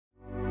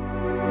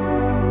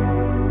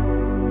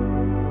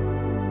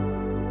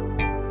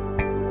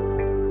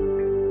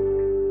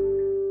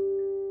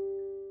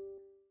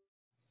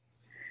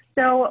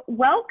So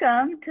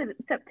welcome to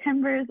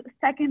September's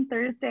second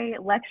Thursday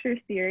lecture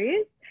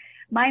series.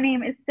 My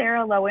name is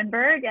Sarah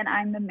Lowenberg, and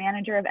I'm the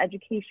Manager of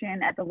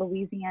Education at the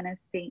Louisiana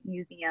State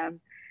Museum.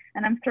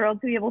 And I'm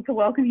thrilled to be able to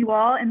welcome you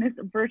all in this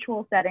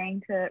virtual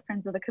setting to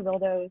Friends of the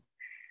Cabildo's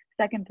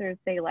second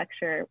Thursday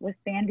lecture with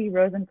Sandy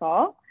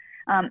Rosenthal,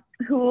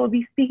 who will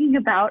be speaking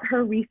about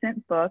her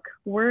recent book,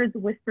 Words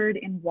Whispered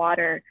in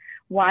Water,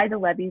 Why the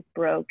Levees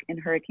Broke in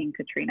Hurricane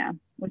Katrina,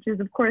 which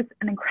is of course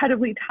an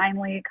incredibly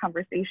timely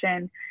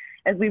conversation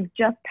as we've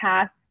just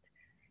passed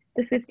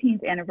the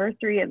 15th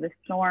anniversary of the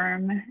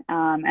storm,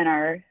 and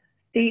our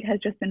state has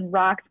just been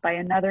rocked by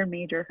another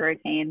major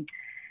hurricane.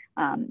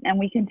 And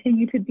we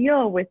continue to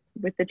deal with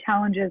the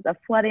challenges of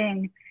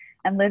flooding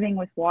and living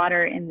with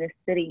water in this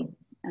city.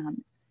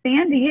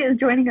 Sandy is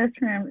joining us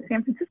from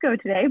San Francisco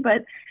today,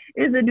 but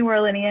is a New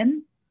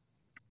Orleanian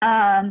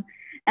and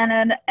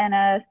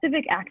a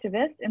civic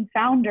activist and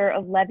founder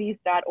of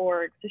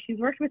levees.org. So she's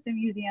worked with the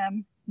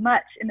museum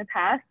much in the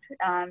past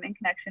in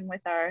connection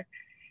with our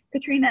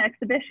Katrina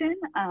exhibition.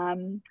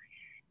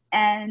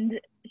 And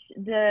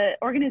the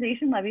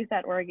organization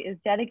levees.org is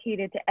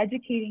dedicated to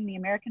educating the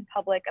American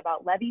public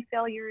about levee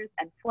failures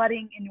and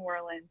flooding in New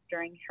Orleans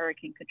during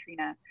Hurricane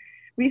Katrina.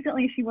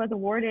 Recently, she was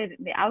awarded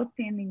the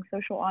Outstanding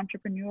Social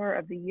Entrepreneur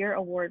of the Year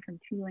Award from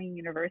Tulane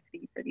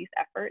University for these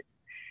efforts.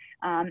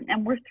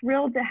 And we're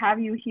thrilled to have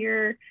you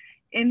here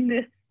in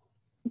this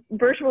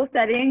virtual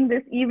setting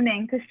this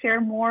evening to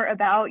share more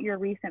about your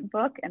recent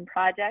book and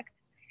project.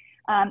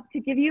 To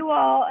give you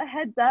all a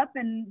heads up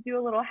and do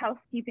a little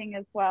housekeeping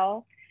as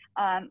well,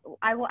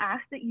 I will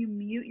ask that you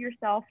mute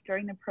yourself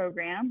during the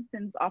program,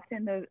 since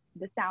often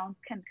the sounds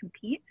can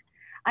compete.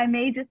 I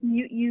may just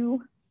mute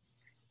you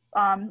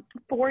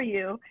for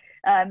you.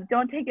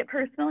 Don't take it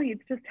personally,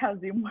 it's just how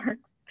Zoom works.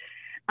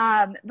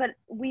 But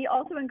we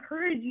also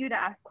encourage you to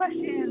ask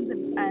questions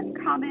and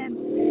comments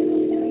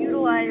and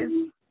utilize,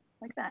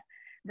 like that,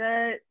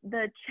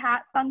 the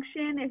chat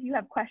function if you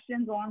have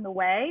questions along the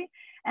way,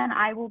 and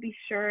I will be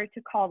sure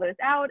to call those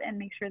out and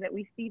make sure that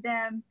we see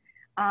them,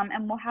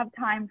 and we'll have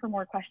time for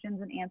more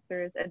questions and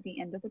answers at the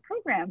end of the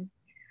program.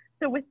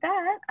 So with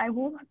that, I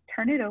will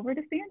turn it over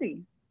to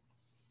Sandy.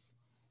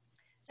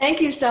 Thank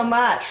you so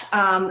much.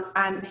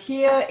 I'm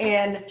here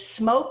in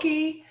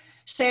smoky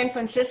San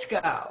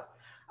Francisco.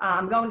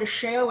 I'm going to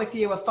share with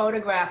you a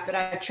photograph that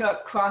I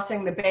took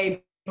crossing the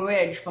Bay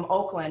Bridge from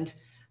Oakland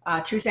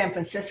to San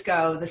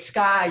Francisco. The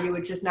sky, you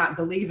would just not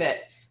believe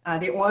it.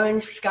 The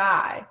orange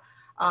sky.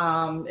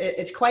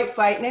 It's quite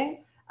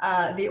frightening.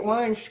 The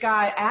orange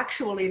sky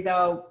actually,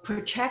 though,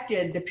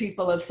 protected the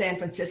people of San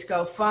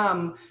Francisco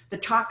from the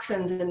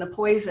toxins and the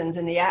poisons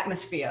in the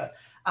atmosphere.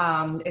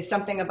 It's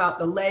something about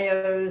the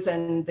layers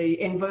and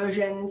the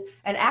inversions,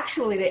 and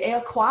actually the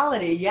air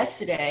quality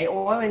yesterday,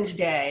 Orange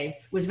Day,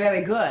 was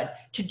very good.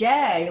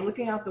 Today,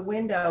 looking out the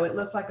window, it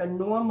looked like a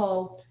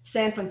normal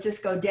San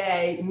Francisco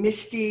day,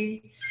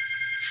 misty,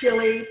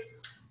 chilly,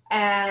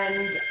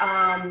 and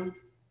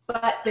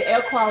but the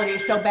air quality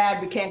is so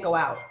bad we can't go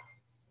out,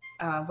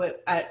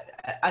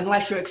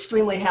 unless you're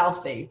extremely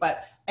healthy.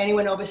 But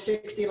anyone over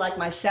 60 like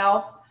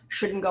myself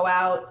shouldn't go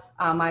out.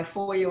 My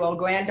 4-year-old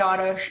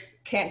granddaughter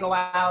can't go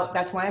out.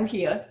 That's why I'm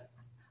here.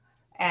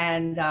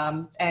 And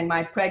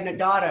my pregnant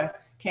daughter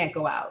can't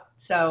go out.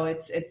 So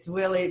it's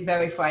really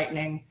very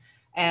frightening.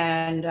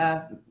 And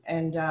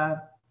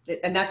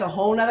that's a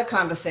whole nother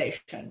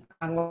conversation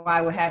on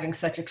why we're having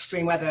such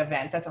extreme weather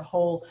events. That's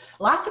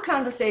lots of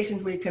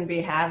conversations we can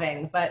be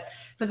having. But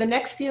for the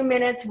next few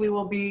minutes, we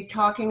will be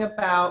talking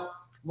about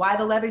why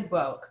the levees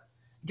broke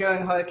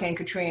during Hurricane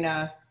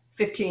Katrina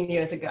 15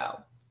 years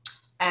ago.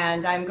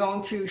 And I'm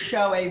going to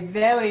show a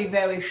very,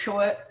 very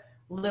short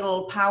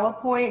little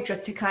PowerPoint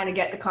just to kind of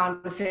get the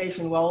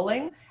conversation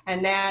rolling.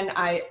 And then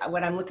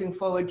what I'm looking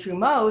forward to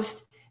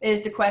most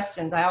is the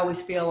questions. I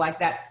always feel like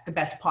that's the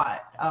best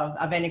part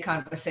of any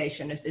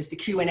conversation is the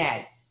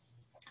Q&A.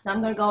 So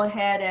I'm going to go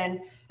ahead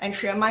and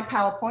share my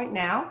PowerPoint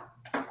now.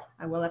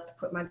 I will have to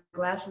put my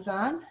glasses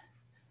on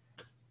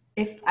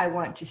if I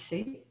want to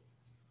see.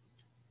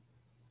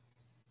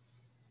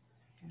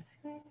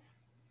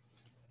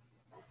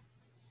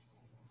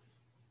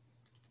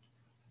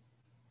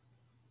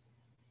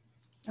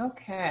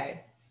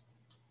 Okay.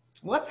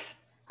 Whoops.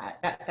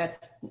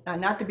 That's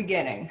not the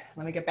beginning.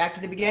 Let me get back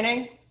to the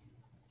beginning.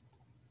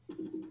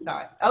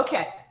 Sorry.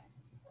 Okay.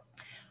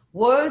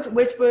 Words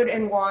Whispered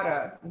in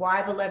Water,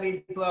 Why the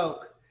Levees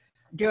Broke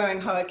During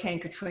Hurricane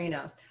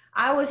Katrina.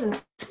 I was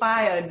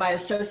inspired by a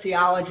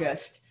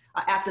sociologist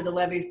after the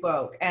levees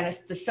broke, and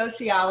the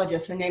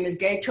sociologist, her name is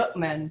Gay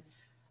Tuchman,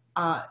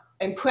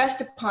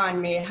 impressed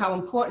upon me how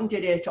important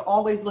it is to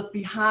always look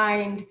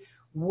behind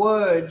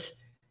words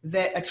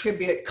that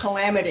attribute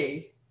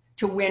calamity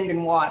to wind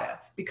and water,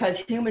 because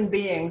human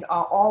beings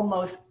are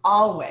almost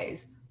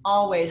always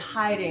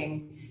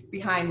hiding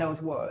behind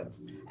those words.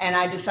 And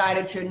I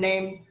decided to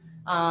name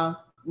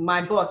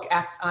my book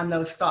on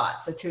those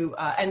thoughts.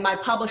 And my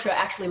publisher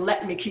actually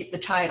let me keep the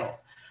title.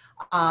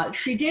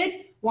 She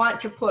did want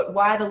to put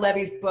why the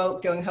levees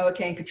broke during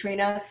Hurricane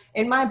Katrina.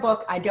 In my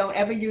book, I don't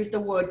ever use the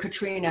word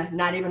Katrina,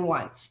 not even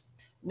once,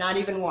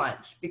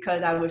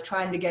 because I was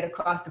trying to get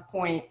across the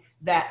point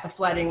that the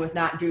flooding was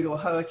not due to a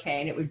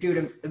hurricane, it was due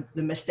to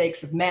the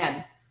mistakes of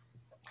men.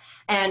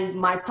 And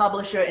my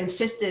publisher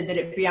insisted that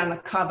it be on the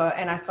cover,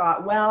 and I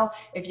thought, well,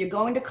 if you're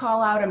going to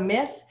call out a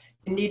myth,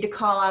 you need to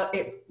call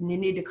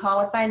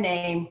it by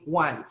name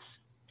once.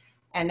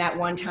 And that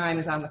one time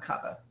is on the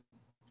cover.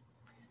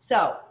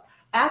 So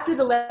after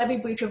the levee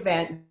breach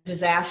event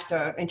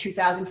disaster in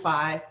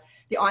 2005,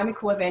 the Army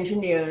Corps of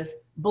Engineers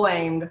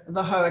blamed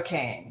the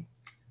hurricane.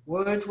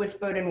 Words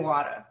whispered in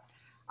water.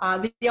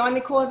 The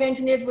Army Corps of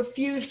Engineers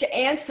refused to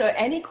answer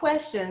any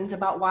questions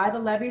about why the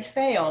levees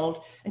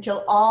failed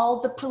until all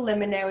the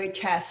preliminary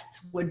tests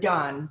were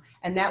done,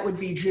 and that would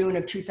be June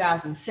of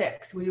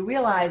 2006. We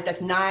realized that's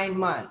 9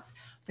 months.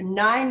 For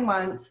 9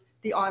 months,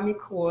 the Army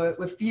Corps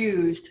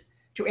refused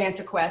to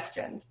answer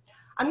questions.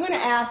 I'm going to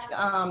ask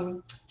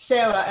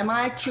Sarah, am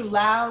I too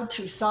loud,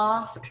 too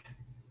soft?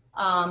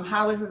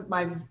 How is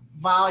my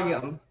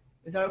volume?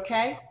 Is that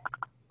okay?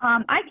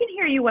 I can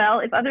hear you well.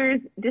 If others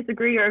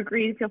disagree or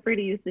agree, feel free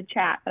to use the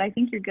chat, but I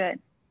think you're good.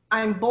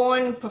 I'm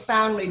born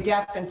profoundly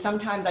deaf, and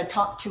sometimes I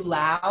talk too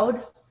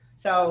loud.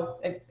 So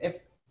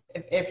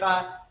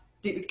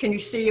can you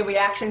see a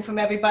reaction from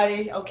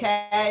everybody?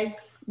 Okay.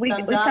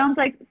 Sounds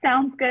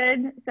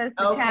good. Says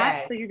the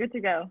chat, so you're good to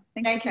go.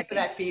 Thank you for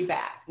that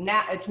feedback.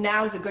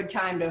 Now is a good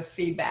time to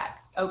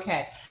feedback.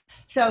 Okay.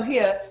 So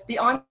here, the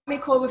Army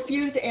Corps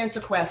refused to answer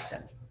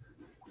questions.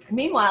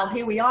 Meanwhile,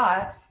 here we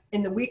are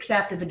in the weeks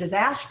after the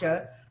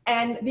disaster,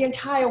 and the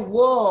entire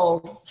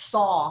world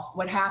saw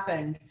what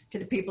happened to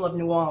the people of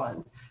New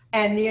Orleans.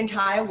 And the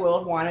entire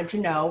world wanted to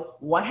know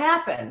what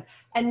happened.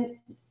 And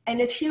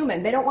it's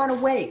human. They don't want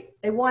to wait.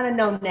 They want to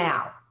know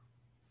now.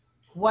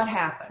 What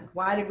happened?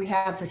 Why did we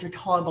have such a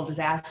horrible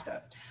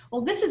disaster?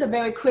 Well, this is a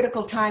very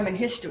critical time in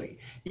history.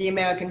 The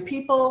American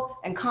people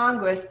and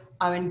Congress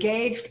are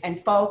engaged and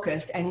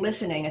focused and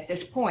listening at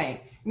this point.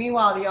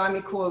 Meanwhile, the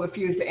Army Corps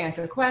refused to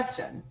answer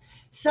questions.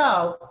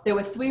 So there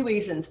were 3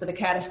 reasons for the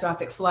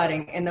catastrophic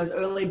flooding in those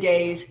early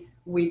days,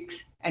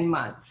 weeks, and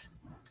months.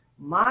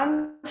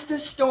 Monster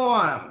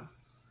storm,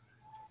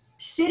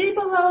 city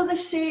below the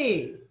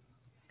sea,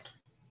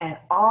 and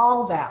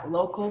all that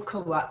local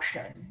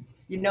corruption.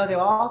 You know, they're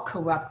all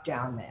corrupt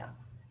down there.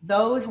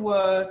 Those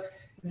were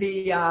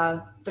the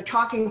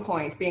talking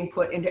points being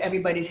put into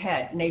everybody's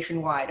head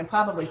nationwide and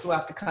probably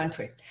throughout the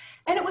country.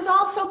 And it was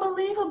also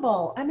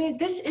believable. I mean,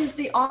 this is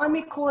the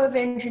Army Corps of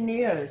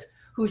Engineers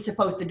who's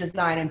supposed to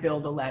design and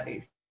build the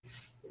levees.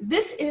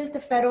 This is the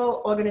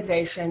federal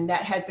organization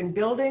that has been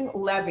building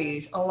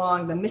levees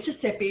along the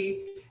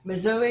Mississippi,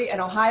 Missouri, and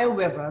Ohio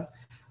River,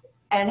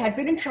 and had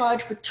been in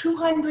charge for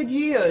 200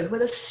 years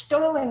with a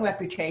sterling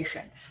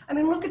reputation. I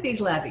mean, look at these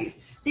levees.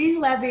 These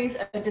levees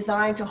are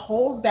designed to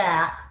hold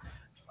back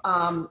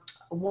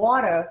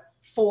water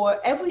for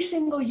every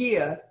single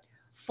year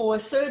for a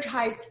surge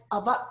height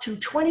of up to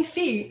 20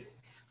 feet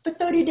for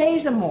 30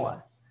 days or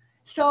more.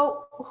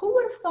 So who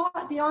would have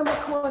thought the Army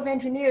Corps of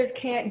Engineers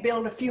can't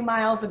build a few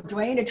miles of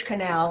drainage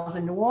canals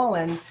in New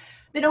Orleans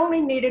that only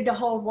needed to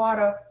hold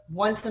water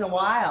once in a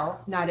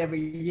while, not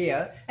every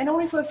year, and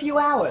only for a few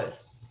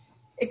hours?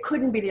 It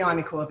couldn't be the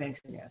Army Corps of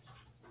Engineers.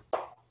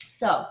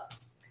 So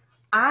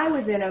I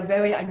was in a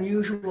very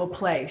unusual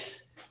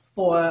place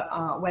for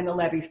when the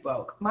levees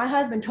broke. My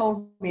husband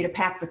told me to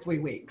pack for 3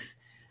 weeks.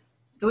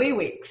 3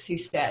 weeks, he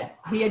said.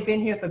 He had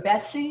been here for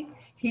Betsy.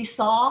 He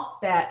saw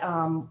that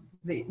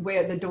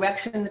the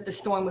direction that the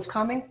storm was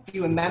coming. He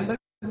remembered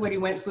what he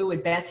went through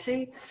with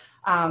Betsy.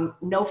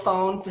 No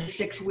phone for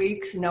 6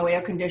 weeks, no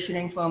air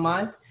conditioning for a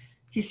month.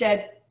 He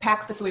said,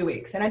 pack for 3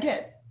 weeks, and I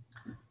did.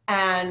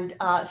 And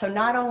so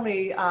not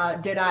only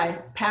did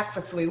I pack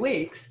for 3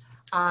 weeks,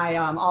 I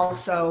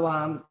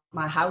also,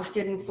 my house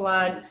didn't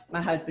flood,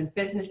 my husband's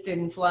business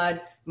didn't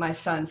flood, my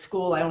son's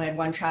school, I only had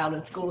 1 child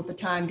in school at the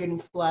time, didn't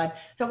flood.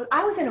 So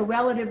I was in a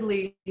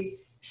relatively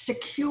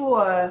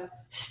secure,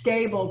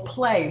 stable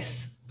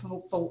place,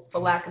 for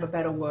lack of a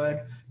better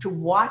word, to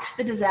watch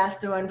the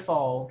disaster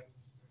unfold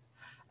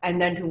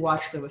and then to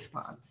watch the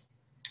response.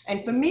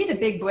 And for me, the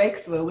big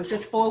breakthrough was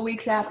just 4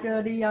 weeks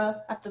after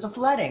the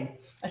flooding,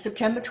 a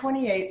September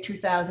 28,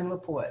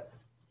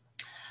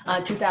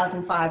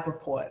 2005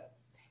 report.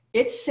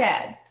 It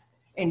said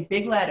in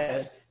big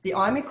letters, the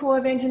Army Corps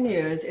of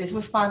Engineers is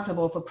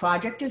responsible for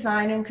project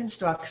design and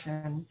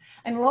construction,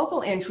 and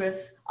local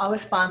interests are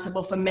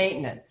responsible for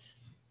maintenance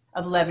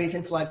of levees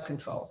and flood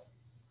control.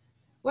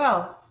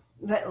 Well,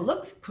 that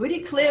looks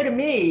pretty clear to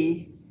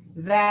me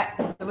that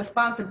the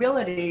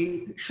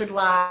responsibility should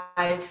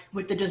lie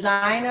with the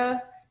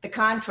designer, the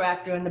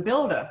contractor, and the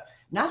builder,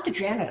 not the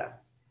janitor.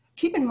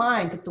 Keep in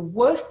mind that the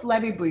worst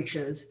levee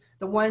breaches,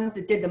 the ones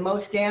that did the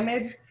most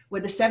damage,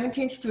 were the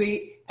 17th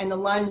Street and the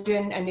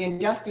London and the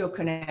Industrial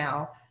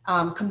Canal,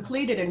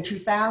 completed in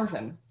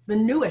 2000, the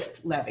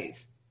newest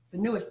levees,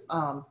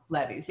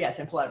 yes,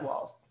 and flood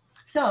walls.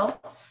 So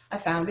I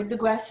founded the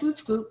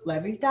grassroots group,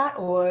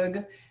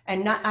 levees.org,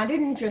 and I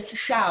didn't just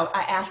shout,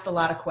 I asked a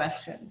lot of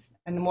questions.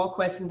 And the more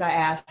questions I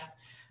asked,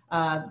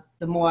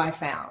 the more I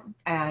found,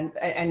 and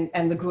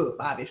the group,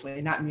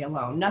 obviously, not me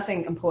alone.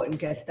 Nothing important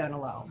gets done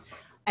alone.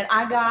 And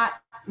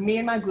me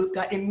and my group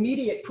got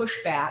immediate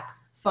pushback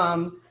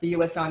from the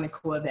U.S. Army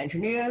Corps of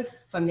Engineers,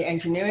 from the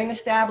engineering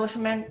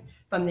establishment,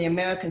 from the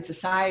American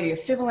Society of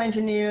Civil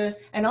Engineers,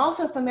 and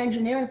also from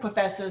engineering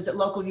professors at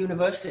local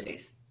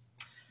universities.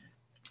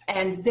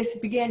 And this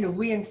began to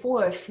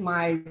reinforce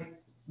my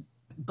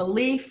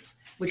belief,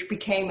 which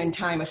became in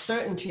time a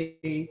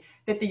certainty,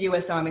 that the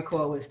U.S. Army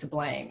Corps was to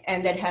blame,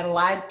 and that had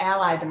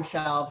allied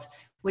themselves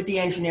with the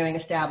engineering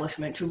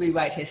establishment to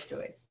rewrite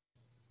history.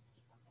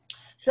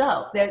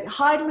 So there's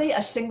hardly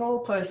a single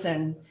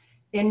person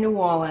in New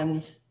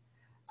Orleans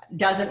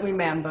doesn't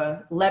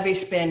remember Levee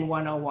Spin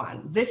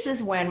 101. This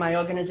is when my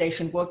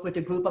organization worked with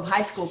a group of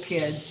high school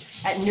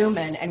kids at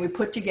Newman, and we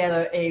put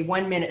together a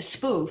 1-minute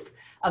spoof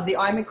of the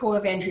Army Corps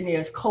of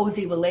Engineers'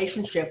 cozy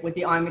relationship with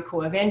the Army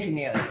Corps of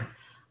Engineers.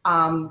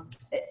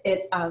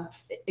 It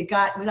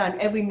was on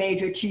every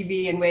major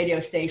TV and radio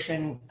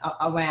station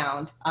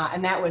around,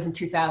 and that was in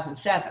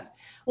 2007.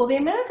 Well, the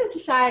American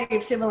Society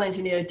of Civil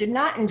Engineers did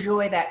not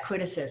enjoy that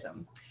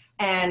criticism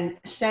and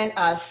sent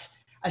us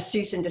a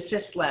cease and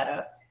desist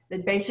letter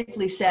that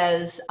basically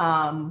says,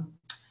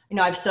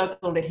 I've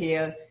circled it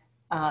here.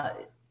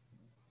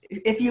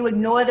 If you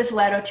ignore this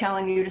letter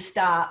telling you to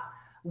stop,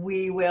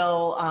 we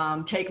will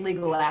take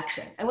legal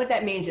action. And what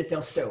that means is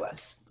they'll sue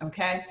us,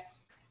 okay?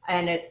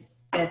 And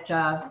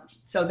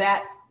so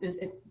that is,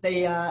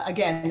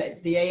 again,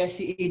 the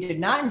ASCE did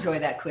not enjoy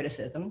that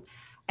criticism.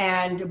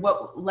 And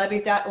what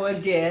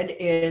levees.org did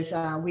is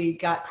we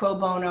got pro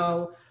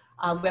bono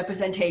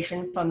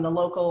representation from the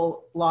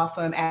local law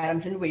firm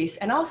Adams and Reese,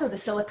 and also the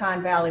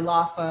Silicon Valley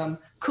law firm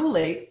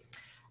Cooley.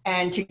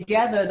 And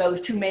together,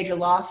 those two major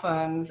law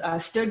firms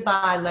stood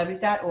by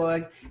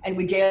levees.org, and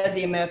we dared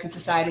the American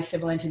Society of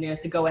Civil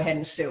Engineers to go ahead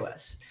and sue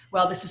us.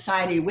 Well, the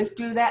society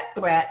withdrew that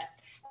threat,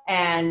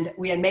 and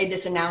we had made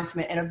this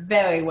announcement in a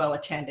very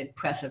well-attended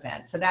press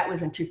event. So that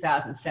was in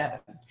 2007.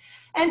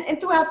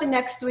 And throughout the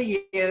next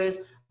 3 years,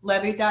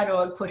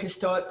 levees.org put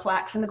historic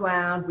plaques in the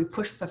ground. We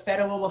pushed for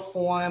federal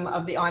reform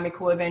of the Army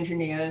Corps of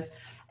Engineers.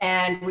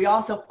 And we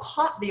also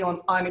caught the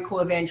Army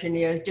Corps of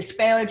Engineers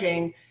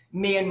disparaging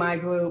me and my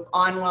group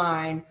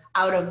online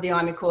out of the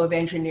Army Corps of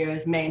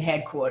Engineers main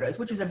headquarters,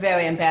 which was a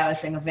very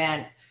embarrassing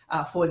event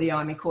for the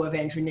Army Corps of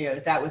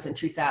Engineers. That was in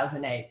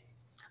 2008.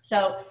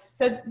 So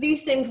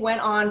these things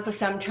went on for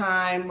some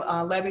time.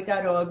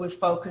 Levees.org was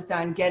focused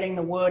on getting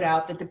the word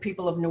out that the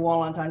people of New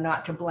Orleans are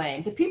not to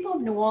blame. The people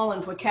of New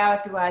Orleans were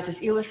characterized as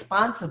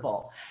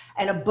irresponsible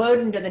and a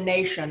burden to the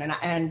nation,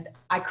 and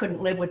I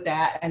couldn't live with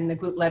that, and the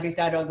group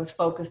Levees.org was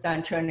focused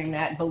on turning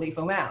that belief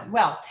around.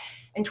 Well,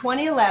 in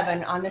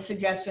 2011, on the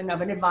suggestion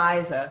of an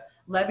advisor,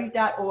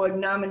 levees.org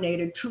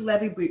nominated 2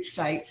 levee breach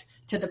sites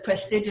to the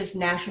prestigious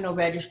National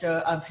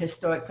Register of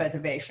Historic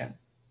Preservation,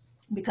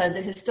 because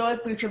the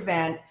historic breach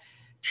event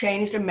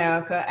changed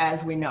America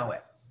as we know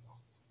it.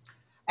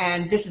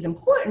 And this is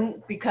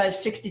important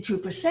because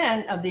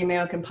 62% of the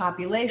American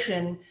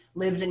population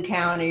lives in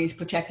counties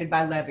protected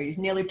by levees.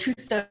 Nearly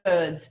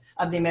 2/3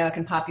 of the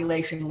American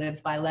population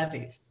lives by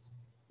levees.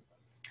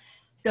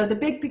 So the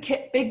big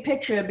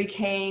picture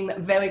became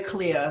very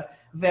clear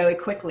very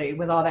quickly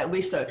with all that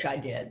research I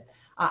did.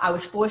 I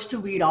was forced to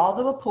read all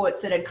the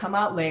reports that had come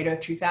out later,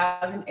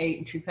 2008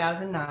 and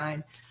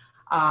 2009.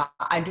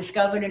 I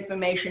discovered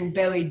information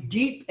buried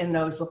deep in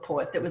those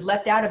reports that was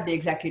left out of the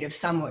executive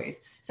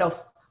summaries. So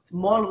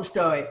moral of the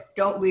story,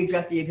 don't read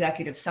just the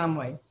executive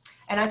summary.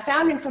 And I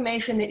found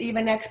information that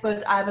even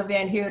experts Ivor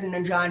Van Heerden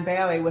and John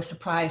Barry were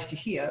surprised to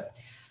hear.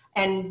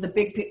 And the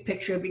big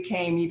picture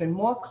became even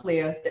more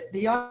clear that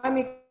the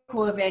Army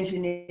Corps of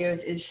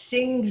Engineers is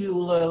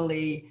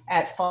singularly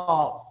at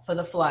fault for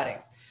the flooding,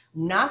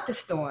 not the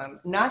storm,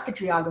 not the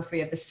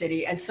geography of the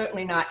city, and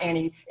certainly not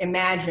any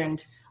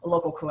imagined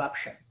local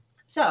corruption.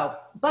 So,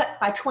 but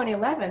by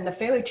 2011, the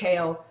fairy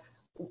tale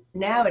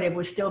narrative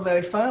was still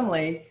very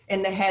firmly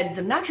in the heads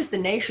of not just the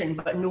nation,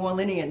 but New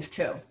Orleanians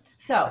too.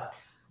 So,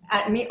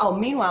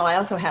 meanwhile, I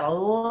also had a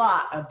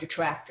lot of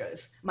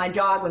detractors. My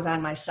dog was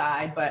on my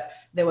side, but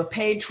there were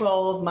paid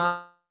trolls,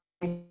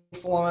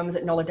 forums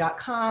at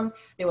NOLA.com.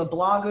 There were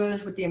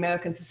bloggers with the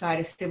American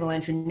Society of Civil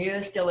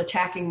Engineers still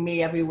attacking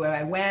me everywhere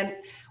I went.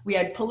 We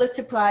had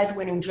Pulitzer Prize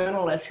winning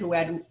journalists who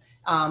had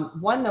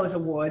won those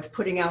awards,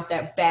 putting out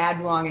that bad,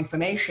 wrong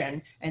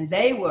information, and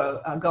they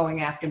were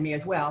going after me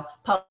as well.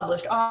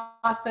 Published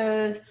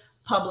authors,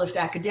 published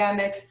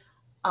academics,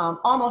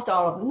 almost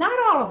all of them, not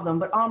all of them,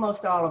 but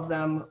almost all of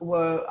them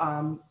were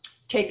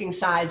taking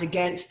sides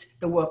against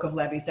the work of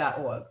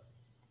levees.org.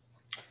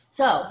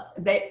 So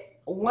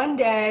one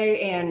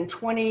day in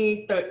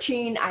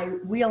 2013, I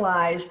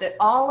realized that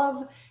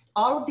all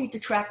of these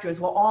detractors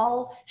were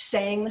all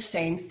saying the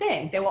same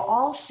thing. They were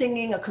all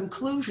singing a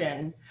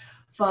conclusion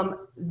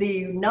from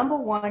the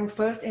 #1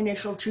 first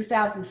initial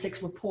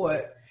 2006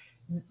 report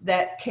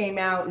that came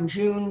out in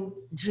June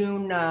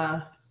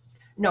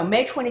no,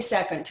 May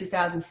 22nd,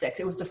 2006.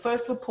 It was the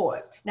first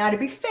report. Now, to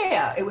be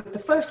fair, it was the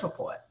first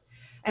report.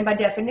 And by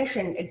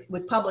definition, it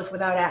was published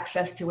without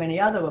access to any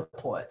other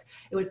report.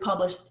 It was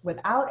published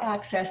without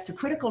access to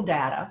critical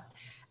data.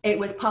 It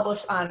was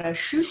published on a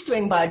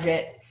shoestring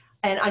budget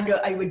and under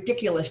a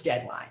ridiculous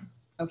deadline,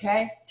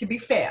 okay? To be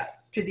fair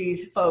to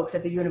these folks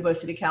at the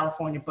University of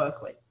California,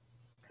 Berkeley.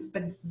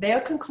 But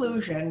their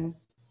conclusion,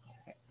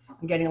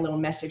 I'm getting a little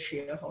message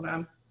here, hold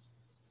on.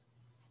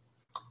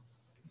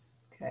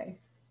 Okay.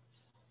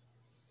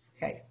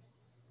 Okay.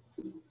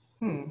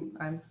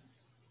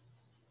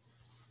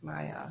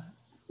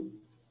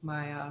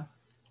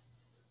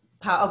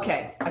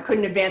 Okay, I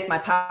couldn't advance my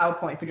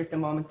PowerPoint for just a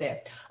moment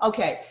there.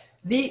 Okay,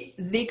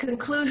 the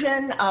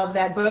conclusion of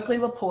that Berkeley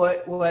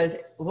report was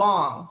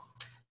wrong.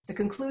 The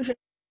conclusion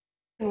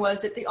was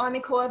that the Army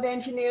Corps of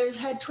Engineers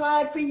had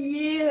tried for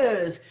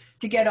years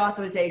to get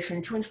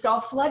authorization to install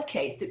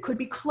floodgates that could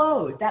be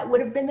closed. That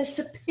would have been the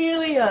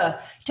superior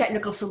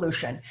technical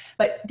solution.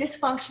 But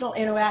dysfunctional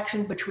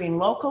interaction between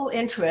local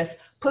interests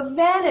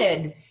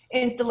prevented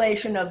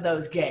installation of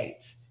those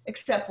gates,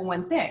 except for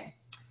one thing.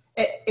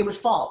 It was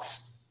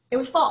false. It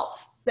was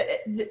false.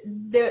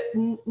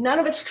 None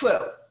of it's true.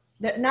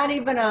 Not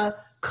even a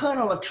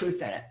kernel of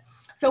truth in it.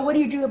 So what do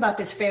you do about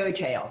this fairy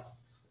tale?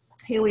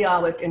 Here we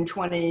are in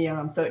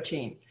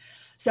 2013.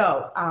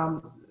 So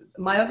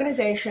my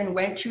organization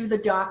went to the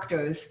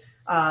doctors,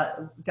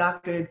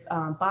 Dr.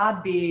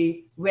 Bob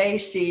B., Ray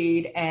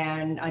Seed,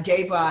 and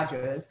Dave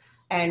Rogers,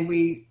 and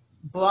we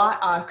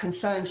brought our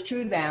concerns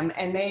to them,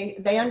 and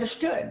they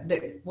understood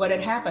that what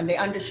had happened. They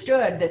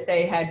understood that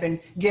they had been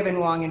given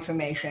wrong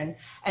information,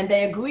 and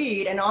they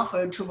agreed and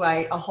offered to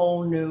write a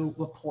whole new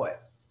report.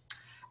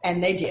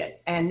 And they did.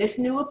 And this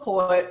new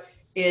report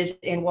is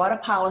in Water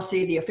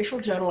Policy, the official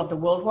journal of the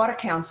World Water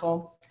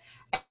Council.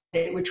 And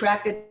it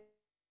retracted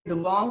the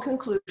wrong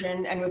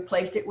conclusion and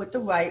replaced it with the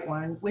right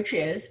one, which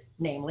is,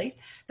 namely,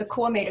 the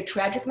Corps made a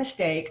tragic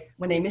mistake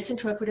when they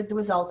misinterpreted the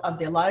result of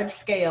their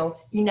large-scale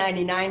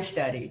E99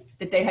 study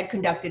that they had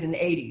conducted in the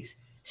 80s.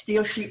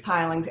 Steel sheet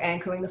pilings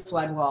anchoring the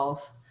flood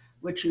walls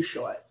were too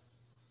short.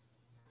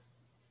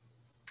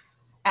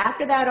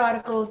 After that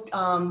article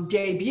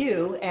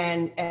debut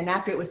and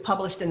after it was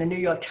published in the New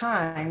York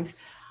Times,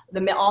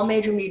 all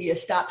major media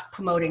stopped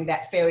promoting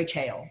that fairy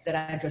tale that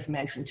I just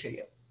mentioned to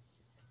you.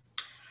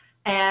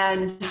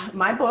 And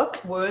my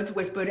book, Words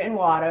Whispered in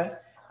Water,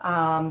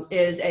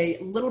 is a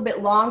little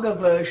bit longer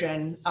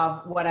version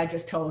of what I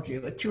just told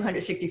you, with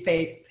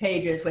 260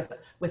 pages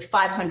with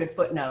 500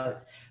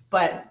 footnotes.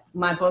 But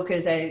my book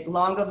is a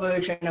longer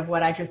version of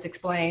what I just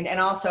explained. And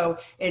also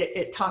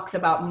it talks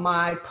about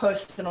my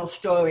personal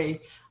story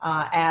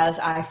as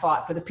I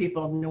fought for the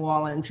people of New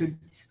Orleans who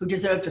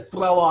deserved to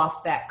throw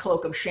off that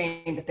cloak of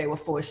shame that they were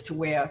forced to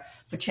wear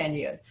for 10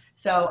 years.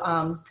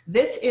 So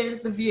this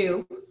is the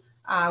view.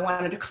 I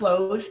wanted to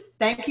close.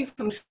 Thank you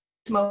from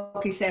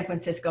smoky San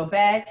Francisco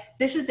Bay.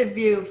 This is the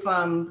view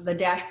from the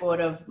dashboard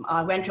of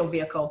our rental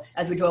vehicle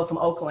as we drove from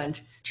Oakland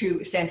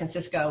to San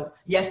Francisco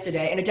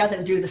yesterday. And it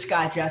doesn't do the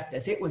sky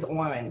justice. It was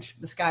orange.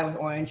 The sky was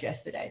orange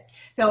yesterday.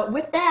 So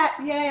with that,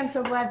 yay, I'm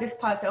so glad this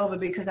part's over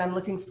because I'm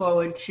looking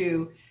forward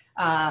to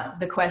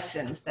the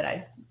questions that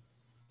I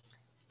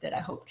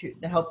hope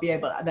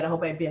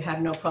I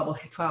have no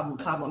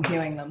problem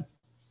hearing them.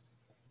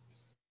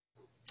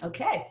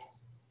 Okay.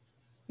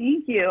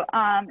 Thank you.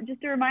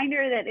 Just a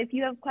reminder that if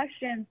you have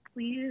questions,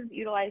 please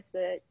utilize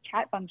the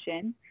chat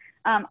function.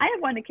 I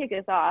have one to kick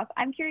us off.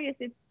 I'm curious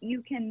if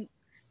you can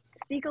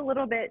speak a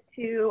little bit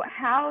to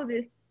how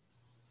this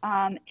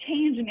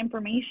change in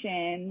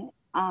information,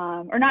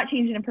 or not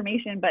change in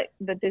information, but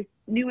that this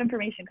new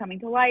information coming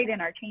to light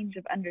and our change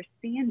of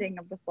understanding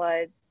of the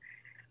floods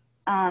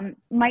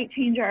might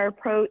change our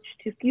approach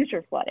to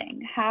future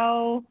flooding.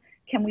 How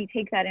can we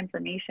take that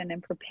information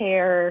and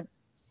prepare?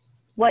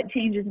 What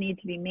changes need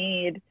to be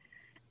made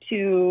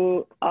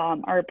to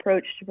our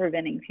approach to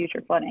preventing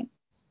future flooding?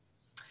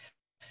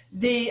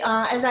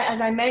 As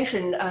I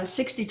mentioned,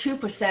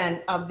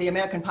 62% of the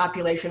American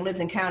population lives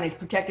in counties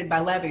protected by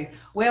levees.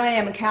 Where I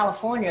am in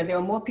California, there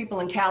are more people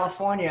in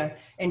California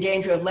in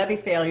danger of levee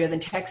failure than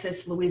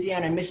Texas,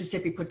 Louisiana, and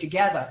Mississippi put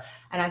together.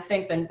 And I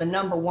think the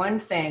number one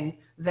thing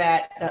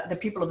that the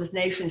people of this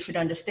nation should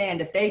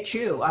understand that they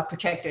too are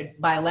protected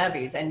by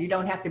levees, and you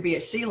don't have to be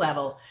at sea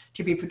level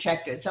to be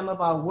protected. Some of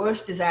our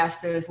worst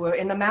disasters were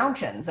in the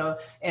mountains or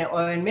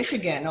in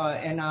Michigan or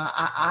in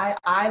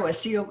Iowa.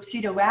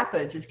 Cedar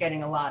Rapids is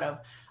getting a lot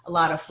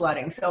of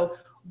flooding. So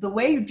the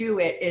way you do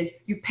it is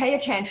you pay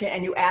attention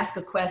and you ask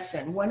a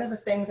question. One of the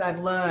things I've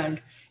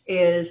learned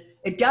is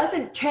it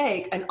doesn't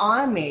take an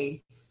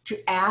army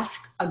to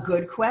ask a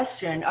good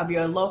question of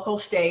your local,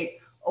 state,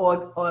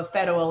 or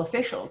federal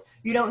officials.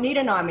 You don't need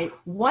an army.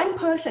 One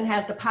person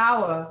has the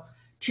power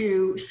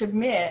to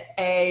submit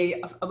a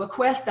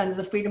request under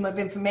the Freedom of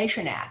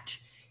Information Act.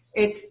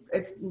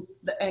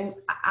 And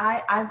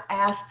I've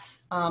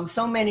asked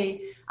so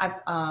many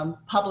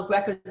public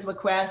records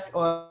requests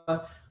or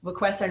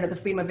requests under the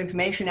Freedom of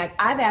Information Act.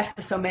 I've asked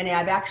for so many,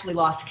 I've actually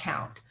lost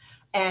count.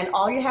 And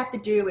all you have to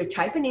do is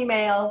type an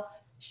email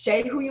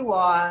say who you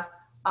are,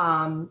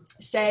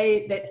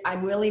 say that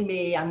I'm really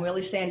me, I'm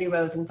really Sandy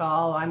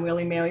Rosenthal, I'm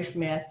really Mary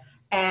Smith,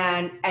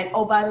 and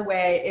oh, by the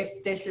way,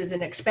 if this is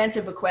an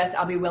expensive request,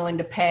 I'll be willing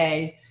to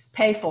pay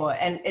for it.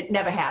 And it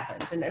never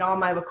happens. And in all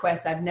my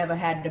requests, I've never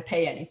had to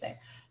pay anything.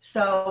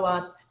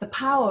 So the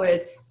power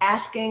is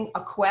asking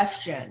a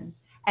question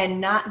and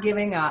not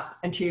giving up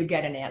until you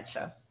get an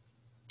answer.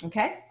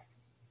 Okay?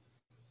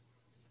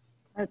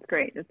 That's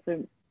great. That's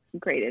a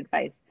great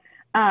advice.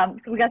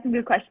 So we got some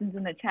good questions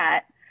in the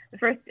chat. The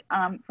first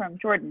from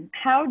Jordan: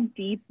 how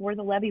deep were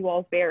the levee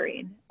walls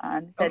buried?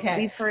 Okay.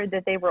 We've heard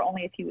that they were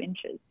only a few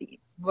inches deep.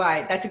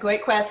 Right. That's a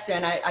great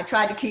question. I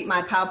tried to keep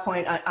my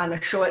PowerPoint on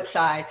the short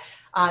side.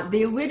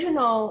 The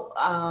original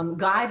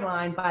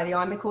guideline by the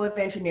Army Corps of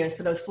Engineers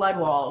for those flood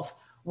walls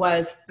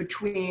was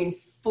between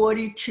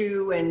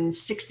 42 and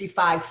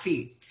 65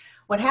 feet.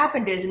 What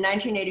happened is in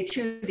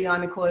 1982, the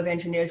Army Corps of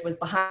Engineers was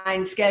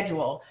behind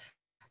schedule,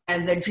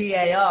 and the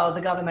GAO,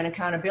 the Government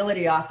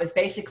Accountability Office,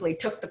 basically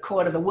took the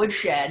Corps to the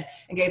woodshed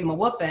and gave them a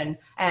whooping,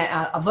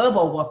 a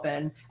verbal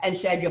whooping, and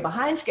said, you're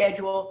behind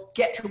schedule,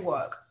 get to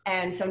work.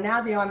 And so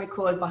now the Army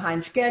Corps is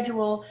behind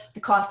schedule.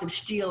 The cost of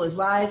steel is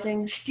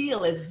rising.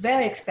 Steel is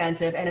very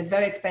expensive, and it's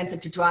very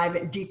expensive to drive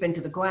it deep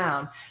into the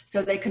ground.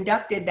 So they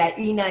conducted that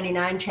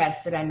E99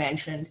 test that I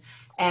mentioned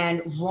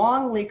and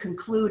wrongly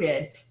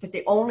concluded that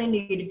they only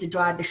needed to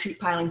drive the sheet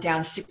piling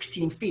down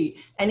 16 feet.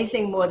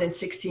 Anything more than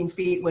 16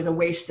 feet was a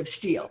waste of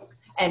steel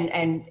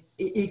and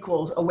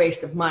equals a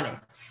waste of money.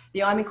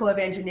 The Army Corps of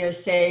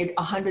Engineers saved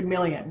 $100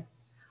 million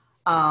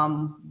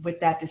with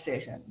that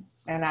decision.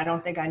 And I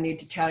don't think I need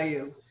to tell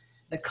you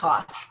the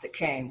cost that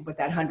came with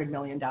that $100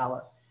 million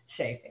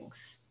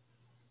savings.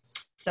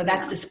 So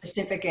that's the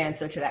specific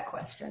answer to that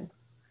question.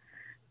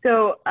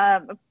 So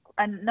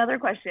another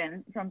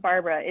question from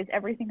Barbara: is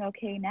everything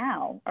okay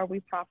now? Are we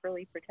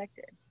properly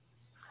protected?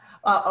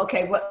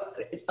 Okay,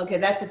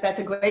 that's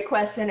a great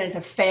question, and it's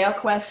a fair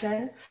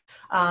question.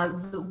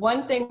 The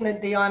one thing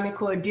that the Army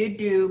Corps did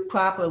do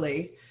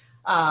properly,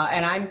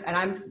 and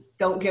I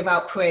don't give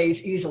out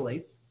praise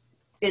easily,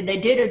 they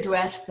did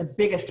address the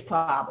biggest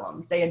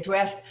problems. They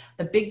addressed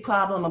the big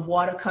problem of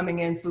water coming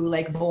in through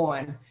Lake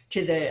Bourne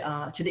to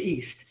the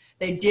east.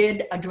 They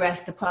did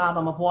address the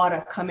problem of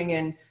water coming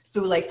in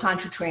through Lake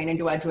Pontchartrain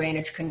into our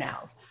drainage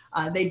canals.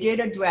 They did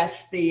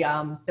address the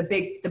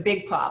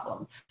big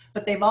problem,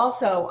 but they've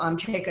also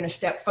taken a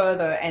step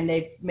further, and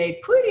they've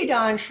made pretty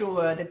darn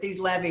sure that these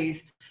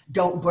levees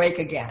don't break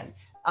again.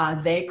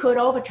 They could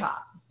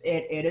overtop.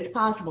 It is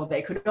possible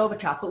they could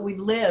overtop, but we've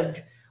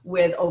lived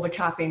with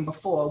overtopping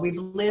before. We've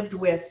lived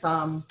with,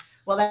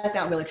 well, that's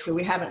not really true.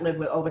 We haven't lived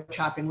with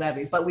overtopping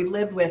levees, but we've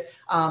lived with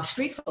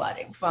street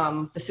flooding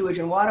from the Sewage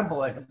and Water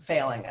Board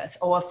failing us,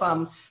 or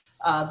from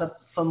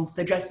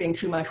there just being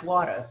too much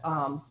water.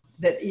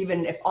 That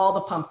even if all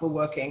the pumps were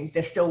working,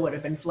 there still would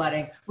have been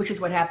flooding, which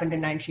is what happened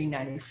in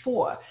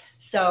 1994.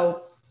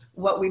 So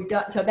what we've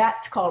done, so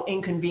that's called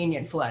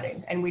inconvenient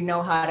flooding, and we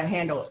know how to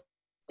handle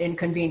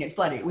inconvenient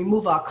flooding. We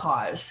move our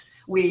cars.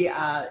 We,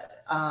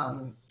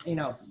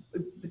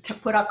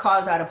 put our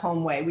cars out of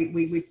home way.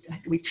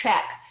 We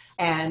check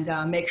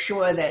and make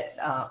sure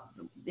that,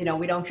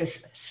 we don't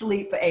just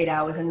sleep for 8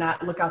 hours and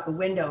not look out the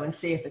window and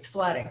see if it's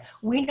flooding.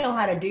 We know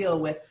how to deal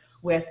with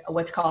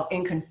what's called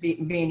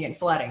inconvenient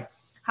flooding.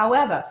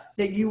 However,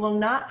 that you will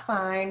not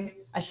find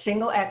a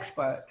single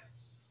expert,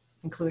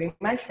 including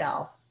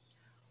myself,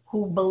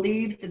 who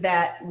believed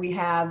that we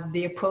have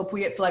the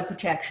appropriate flood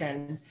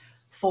protection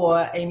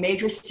for a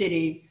major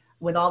city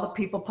with all the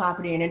people,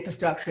 property, and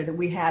infrastructure that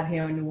we have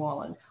here in New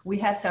Orleans. We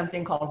have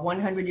something called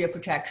 100-year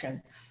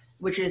protection,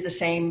 which is the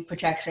same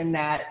protection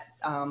that,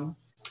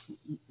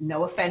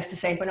 no offense to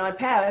St. Bernard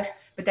Parish,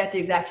 but that's the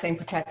exact same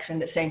protection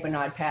that St.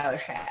 Bernard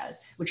Parish has,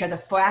 which has a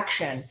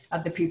fraction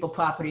of the people,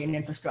 property, and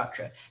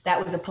infrastructure.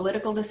 That was a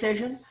political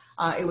decision.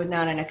 It was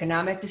not an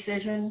economic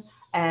decision.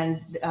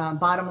 And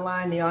bottom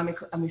line,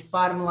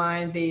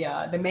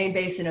 the main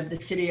basin of the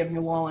city of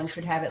New Orleans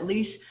should have at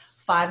least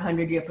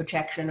 500-year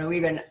protection, or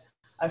even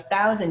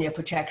 1,000-year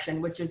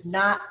protection, which does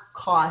not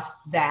cost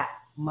that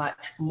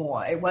much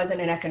more. It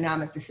wasn't an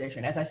economic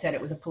decision. As I said,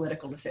 it was a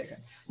political decision.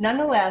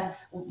 Nonetheless,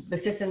 the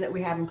system that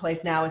we have in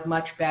place now is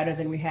much better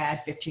than we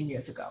had 15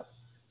 years ago.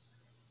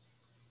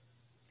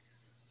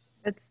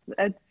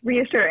 That's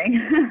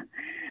reassuring.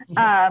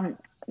 The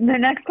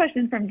next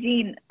question from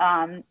Jean.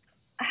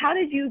 How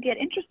did you get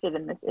interested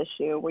in this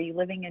issue? Were you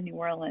living in New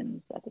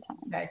Orleans at the time?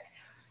 Okay.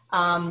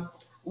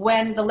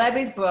 When the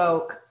levees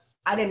broke,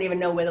 I didn't even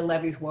know where the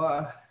levees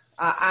were.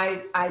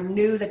 I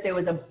knew that there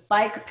was a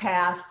bike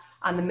path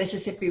on the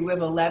Mississippi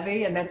River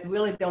levee, and that's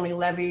really the only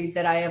levee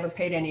that I ever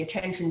paid any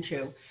attention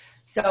to.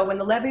 So when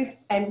the levees,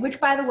 and which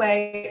by the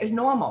way is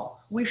normal,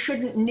 we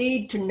shouldn't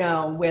need to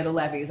know where the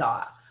levees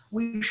are.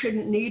 We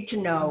shouldn't need to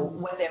know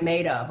what they're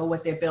made of or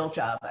what they're built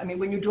of. I mean,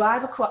 when you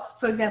drive across,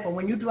 for example,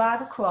 when you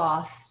drive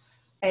across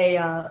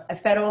a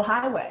federal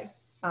highway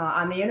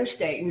on the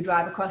interstate and you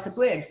drive across a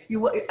bridge, do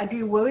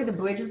you worry the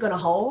bridge is going to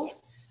hold?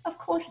 Of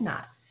course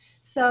not.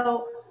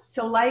 So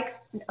So like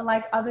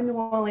other New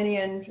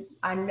Orleanians,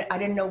 I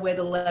didn't know where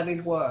the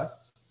levees were.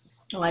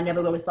 Well, I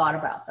never really thought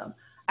about them.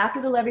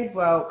 After the levees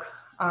broke,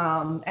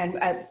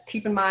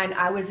 keep in mind,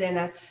 I was in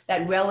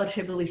that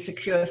relatively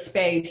secure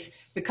space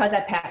because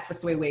I packed for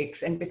 3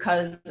 weeks and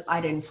because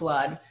I didn't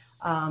flood.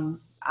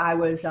 I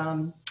was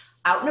out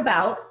and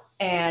about,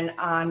 and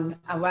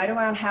right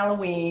around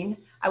Halloween,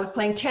 I was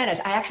playing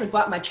tennis. I actually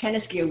brought my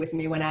tennis gear with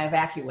me when I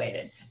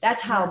evacuated.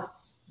 That's how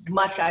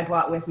much I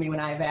brought with me when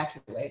I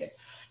evacuated.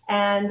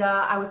 And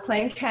I was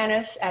playing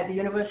tennis at the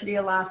University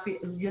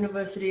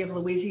of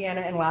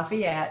Louisiana in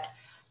Lafayette.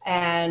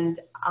 And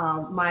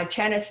my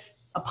tennis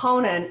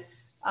opponent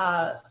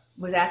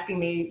was asking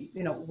me,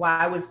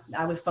 why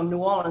I was from New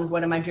Orleans.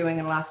 What am I doing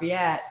in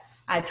Lafayette?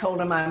 I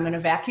told him I'm an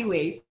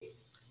evacuee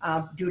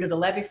due to the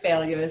levee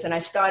failures. And I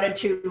started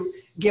to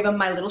give him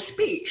my little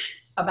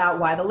speech about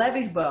why the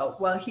levees broke.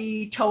 Well,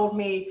 he told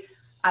me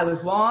I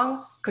was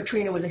wrong.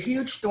 Katrina was a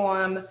huge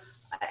storm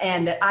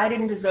and that I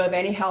didn't deserve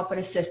any help and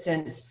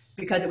assistance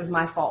because it was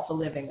my fault for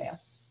living there.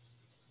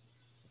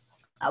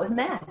 I was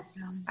mad.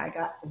 I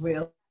got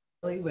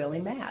really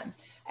mad.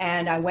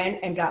 And I went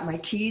and got my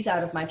keys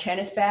out of my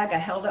tennis bag. I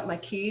held up my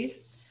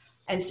keys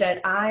and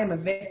said, I am a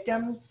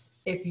victim.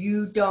 If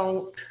you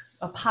don't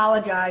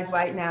apologize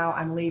right now,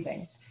 I'm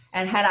leaving.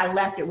 And had I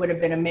left, it would have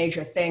been a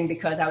major thing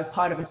because I was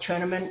part of a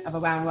tournament, of a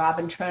round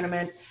robin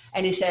tournament.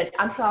 And he said,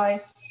 I'm sorry,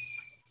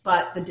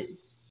 but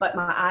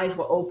my eyes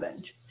were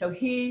opened. So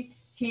he,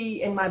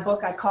 in my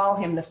book, I call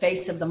him the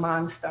face of the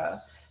monster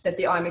that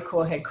the Army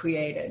Corps had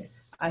created.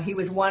 He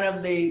was one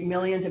of the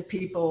millions of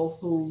people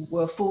who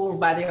were fooled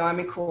by the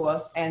Army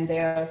Corps and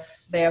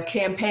their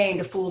campaign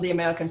to fool the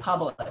American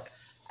public.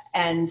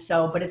 And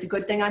so, but it's a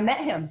good thing I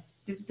met him.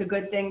 It's a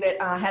good thing that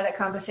I had that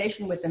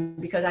conversation with him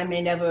because I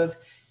may never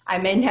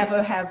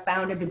have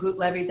founded the group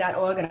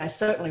levees.org, and I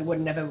certainly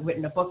wouldn't have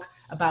written a book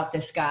about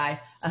this guy,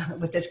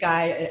 with this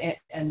guy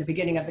in the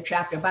beginning of the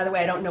chapter. By the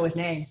way, I don't know his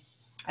name.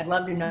 I'd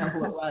love to know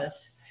who it was.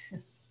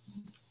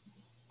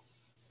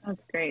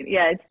 That's great.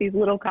 Yeah, it's these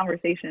little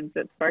conversations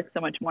that spark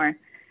so much more.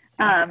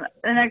 The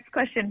next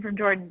question from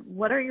Jordan.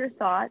 What are your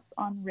thoughts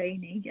on Ray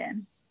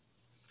Nagin?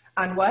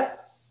 On what?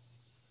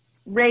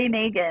 Ray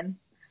Nagin,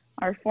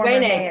 our former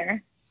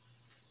mayor.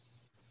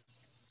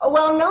 Oh,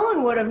 well, no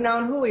one would have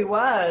known who he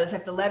was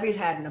if the levees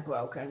hadn't have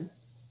broken.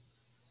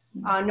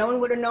 No one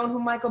would have known who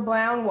Michael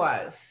Brown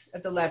was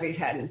if the levees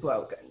hadn't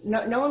broken.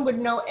 No one would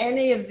know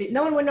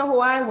no one would know who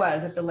I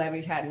was if the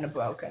levees hadn't have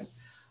broken.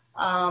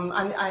 On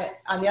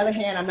the other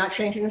hand, I'm not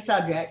changing the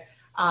subject.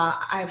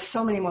 I have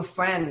so many more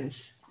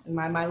friends.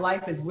 My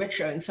life is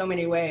richer in so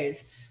many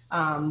ways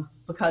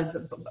because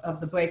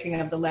of the breaking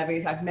of the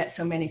levees. I've met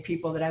so many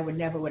people that I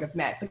never would have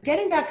met. But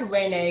getting back to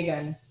Ray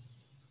Nagin,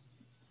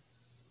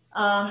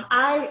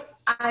 I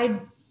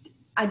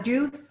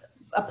do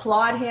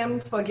applaud him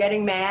for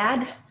getting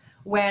mad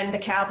when the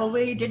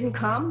cavalry didn't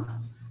come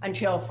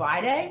until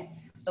Friday.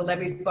 The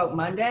levees broke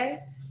Monday.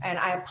 And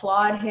I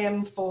applaud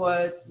him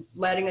for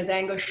letting his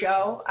anger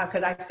show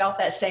because I felt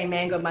that same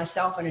anger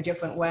myself in a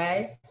different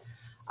way.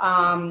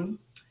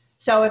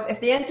 So if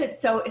the answer,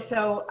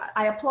 so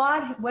I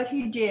applaud what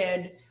he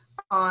did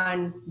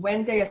on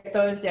Wednesday or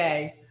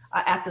Thursday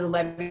after the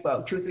levees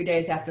broke, 2 or 3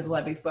 days after the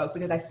levees broke,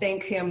 because I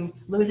think him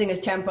losing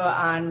his temper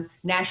on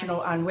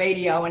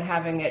radio and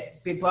having it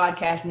be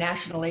broadcast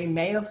nationally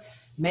may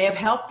have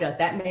helped us.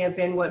 That may have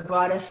been what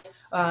brought us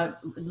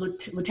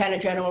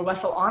Lieutenant General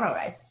Russell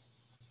Honore.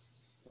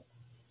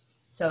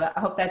 So I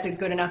hope that's a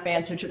good enough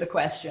answer to the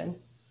question.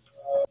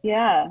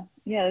 Yeah,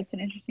 that's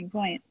an interesting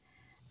point.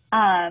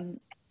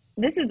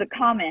 This is a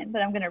comment,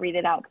 but I'm going to read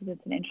it out because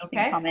it's an interesting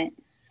comment.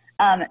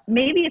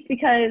 Maybe it's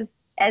because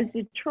as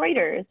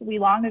Detroiters, we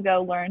long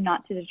ago learned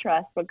not to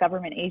trust what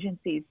government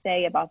agencies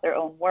say about their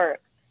own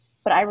work.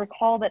 But I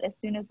recall that as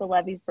soon as the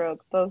levees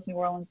broke, both New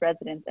Orleans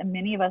residents and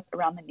many of us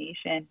around the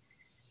nation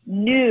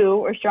knew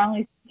or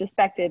strongly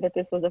suspected that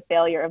this was a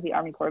failure of the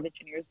Army Corps of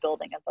Engineers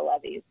building of the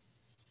levees.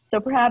 So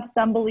perhaps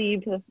some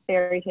believed the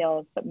fairy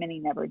tales, but many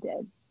never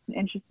did. An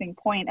interesting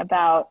point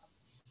about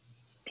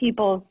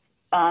people's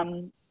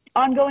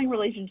ongoing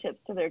relationships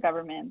to their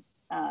governments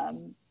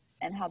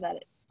and how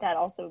that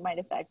also might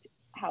affect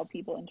how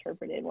people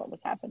interpreted what was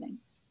happening.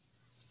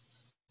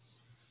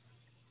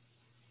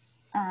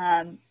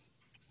 And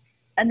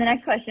the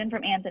next question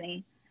from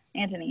Anthony.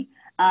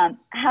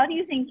 How do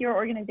you think your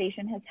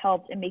organization has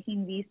helped in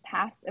making these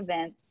past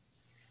events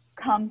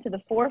come to the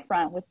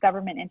forefront with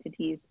government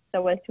entities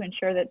so as to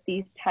ensure that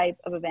these type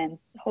of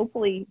events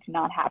hopefully do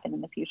not happen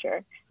in the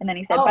future? And then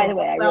he said, by the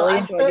way, I really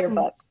enjoyed your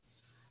book.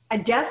 I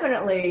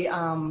definitely,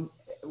 I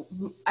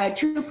had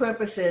 2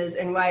 purposes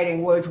in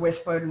writing Words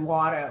Whispered in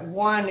Water.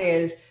 One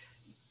is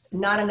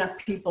not enough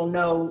people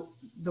know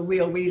the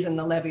real reason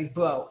the levees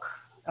broke.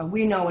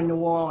 We know in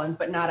New Orleans,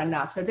 but not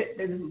enough. So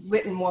it's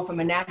written more from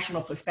a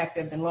national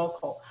perspective than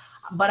local.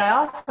 But I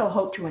also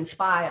hope to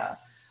inspire,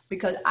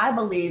 because I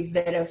believe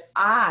that if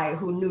I,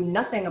 who knew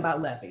nothing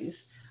about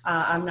levees,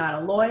 I'm not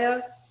a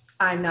lawyer,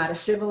 I'm not a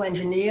civil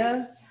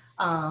engineer,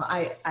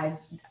 I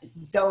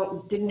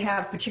didn't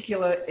have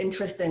particular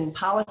interest in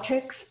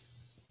politics,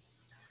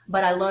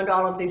 But I learned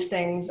all of these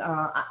things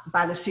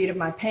by the seat of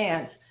my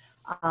pants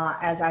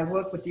as I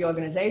work with the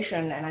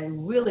organization. And I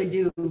really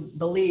do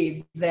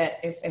believe that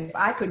if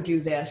I could do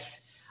this,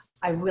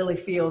 I really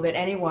feel that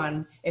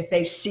anyone, if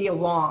they see a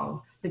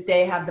wrong, that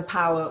they have the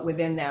power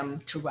within them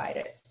to right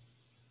it.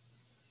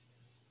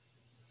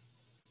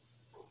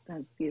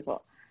 That's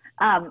beautiful.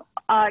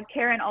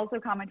 Karen also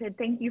commented,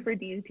 thank you for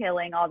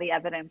detailing all the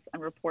evidence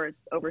and reports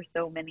over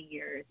so many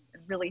years.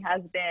 It really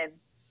has been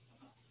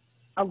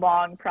a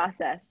long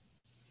process.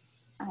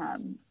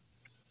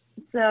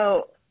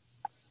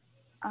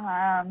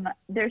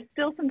 There's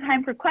still some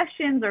time for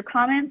questions or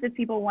comments if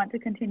people want to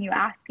continue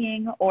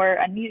asking, or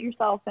unmute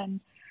yourself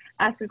and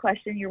ask a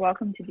question. You're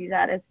welcome to do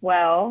that as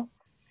well.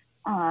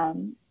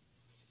 I'm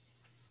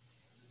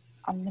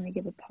going to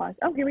give a pause.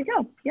 Oh, here we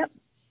go. Yep.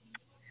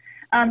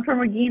 From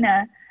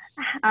Regina,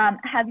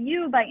 have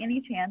you by any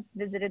chance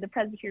visited the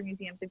Presbyterian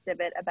Museum's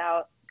exhibit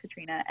about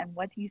Katrina, and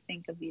what do you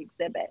think of the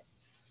exhibit?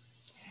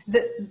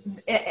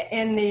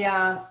 In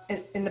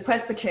the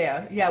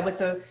Presbyterian, yeah, with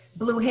the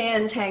blue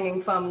hands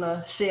hanging from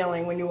the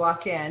ceiling when you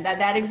walk in,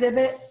 that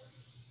exhibit?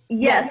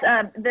 Yes,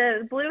 yeah.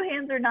 The blue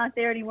hands are not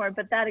there anymore,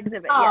 but that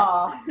exhibit,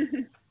 oh.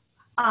 yes.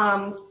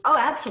 Oh,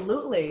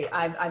 absolutely.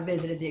 I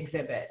visited the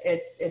exhibit.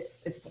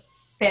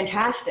 It's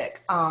fantastic.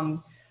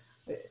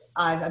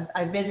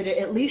 I visited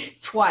at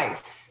least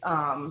twice.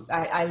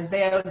 I was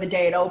there the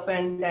day it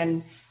opened,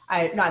 and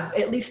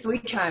at least 3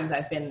 times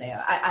I've been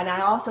there. And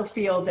I also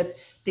feel that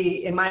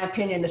in my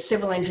opinion, the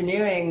civil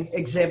engineering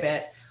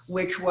exhibit,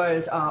 which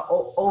was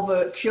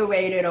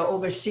curated or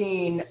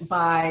overseen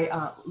by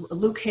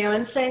Luke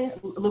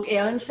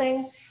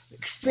Ahrensing,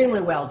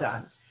 extremely well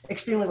done.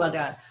 Extremely well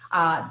done.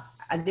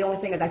 The only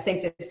thing is I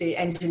think that the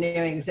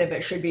engineering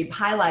exhibit should be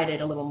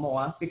highlighted a little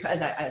more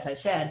because, as I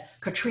said,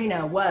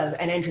 Katrina was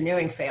an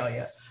engineering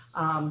failure.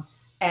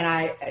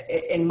 And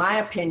in my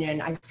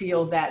opinion, I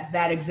feel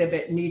that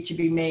exhibit needs to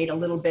be made a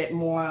little bit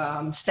more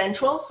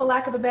central, for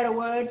lack of a better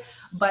word.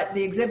 But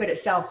the exhibit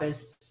itself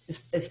is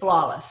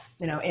flawless,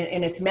 you know,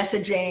 in its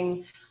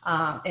messaging,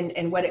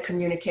 and what it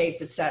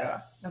communicates,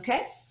 etc.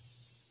 Okay.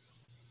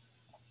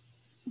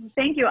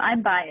 Thank you.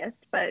 I'm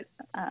biased, but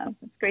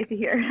it's great to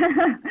hear.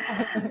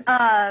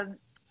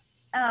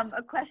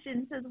 A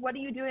question says, what are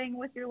you doing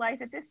with your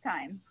life at this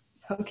time?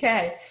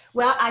 Okay.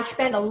 Well, I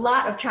spend a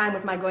lot of time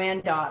with my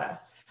granddaughter,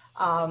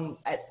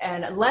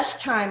 and less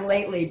time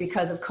lately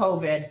because of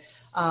COVID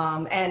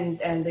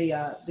and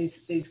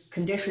these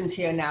conditions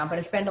here now. But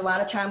I spend a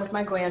lot of time with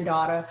my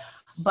granddaughter.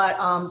 But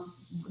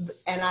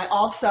and I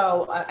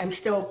also I'm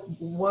still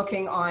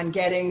working on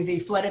getting the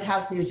Flooded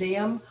House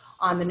Museum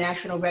on the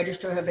National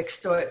Register of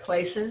Historic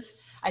Places.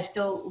 I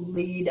still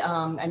lead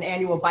an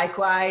annual bike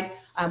ride,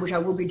 which I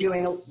will be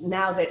doing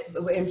now that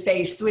we're in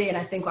phase 3, and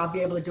I think I'll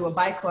be able to do a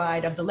bike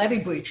ride of the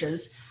levee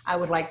breaches. I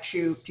would like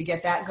to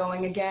get that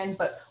going again.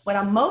 But what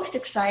I'm most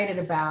excited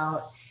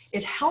about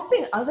is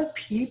helping other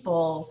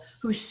people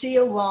who see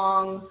a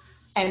wrong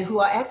and who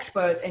are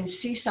experts and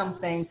see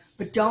something,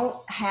 but don't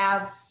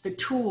have the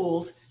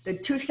tools, the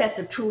 2 sets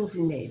of tools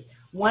you need.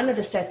 One of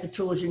the sets of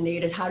tools you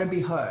need is how to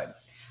be heard.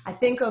 I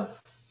think of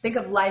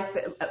life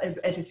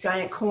as a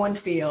giant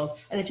cornfield,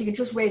 and if you can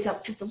just raise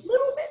up just a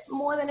little bit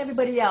more than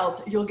everybody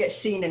else, you'll get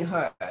seen and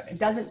heard. It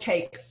doesn't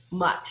take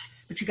much,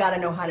 but you got to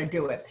know how to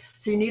do it.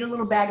 So you need a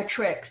little bag of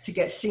tricks to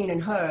get seen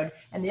and heard.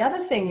 And the other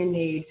thing you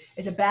need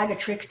is a bag of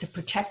tricks to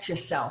protect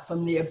yourself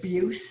from the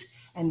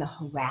abuse and the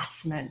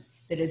harassment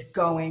that is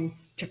going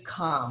to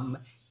come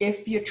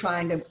if you're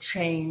trying to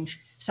change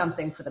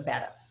something for the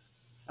better.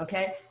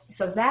 Okay?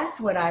 So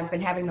that's what I've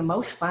been having the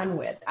most fun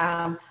with.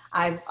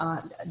 I've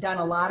done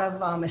a lot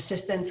of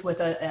assistance with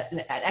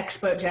an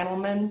expert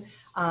gentleman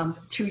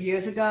 2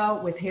 years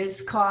ago with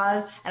his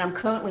cause, and I'm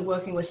currently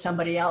working with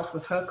somebody else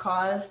with her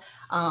cause.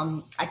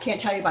 I can't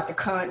tell you about the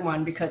current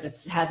one because it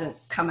hasn't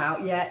come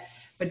out yet,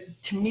 but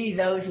to me,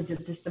 those are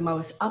just the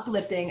most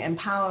uplifting,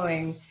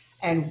 empowering,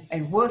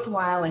 and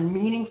worthwhile and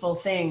meaningful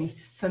things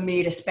for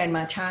me to spend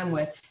my time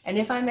with. And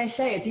if I may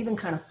say, it's even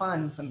kind of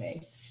fun for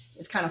me.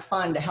 It's kind of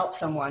fun to help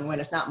someone when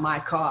it's not my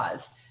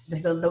cause.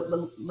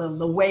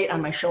 The weight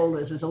on my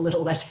shoulders is a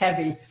little less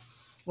heavy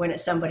when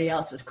it's somebody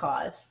else's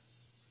cause.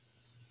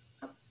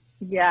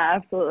 Yeah,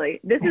 absolutely.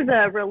 This is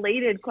a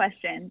related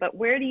question, but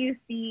where do you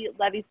see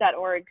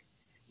levees.org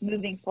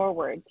moving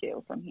forward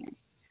to from here?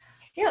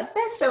 Yeah,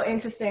 that's so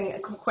interesting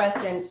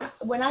question.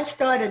 When I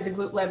started the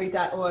group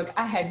levees.org,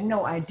 I had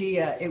no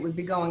idea it would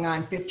be going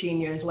on 15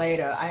 years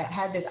later. I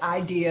had this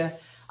idea,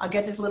 I'll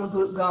get this little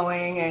group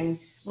going and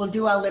we'll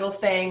do our little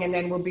thing and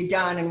then we'll be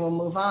done and we'll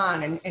move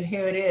on. And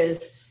here it is,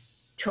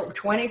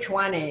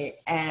 2020,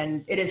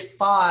 and it is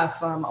far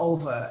from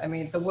over. I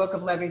mean, the work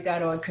of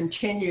levees.org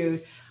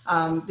continues.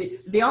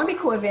 The Army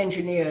Corps of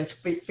Engineers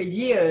for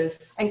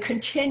years and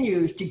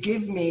continues to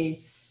give me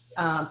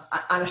on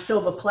a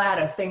silver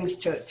platter things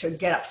to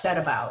get upset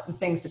about and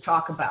things to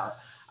talk about.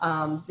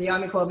 The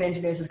Army Corps of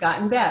Engineers has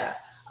gotten better,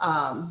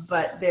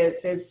 but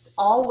there's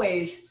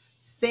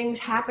always things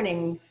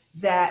happening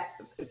that,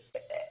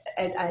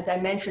 as I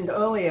mentioned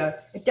earlier,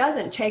 it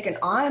doesn't take an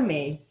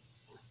army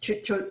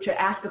to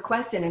ask a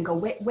question and go,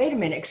 wait a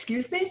minute,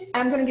 excuse me?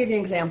 I'm going to give you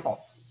an example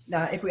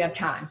if we have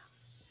time.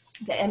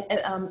 And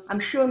I'm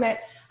sure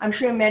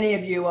many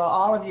of you or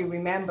all of you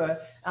remember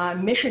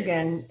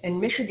Michigan in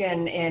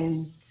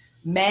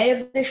May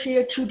of this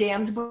year, two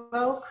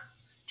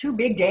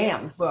big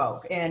dams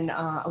broke in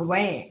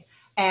rain.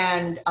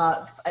 And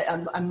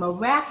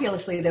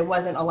miraculously, there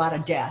wasn't a lot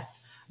of death,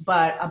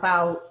 but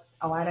about,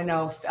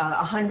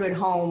 100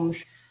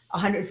 homes,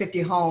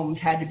 150 homes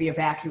had to be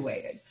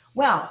evacuated.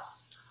 Well,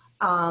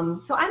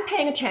 so I'm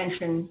paying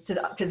attention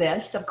to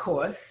this, of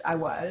course, I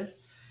was.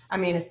 I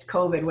mean, it's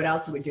COVID, what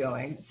else are we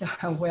doing? So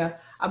I'm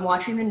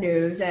watching the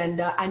news, and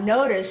I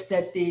noticed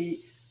that the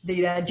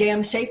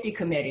Dam Safety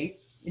Committee,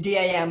 the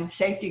DAM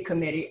Safety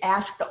Committee,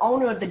 asked the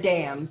owner of the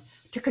dam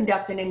to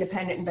conduct an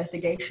independent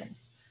investigation.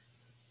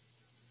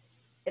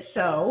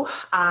 So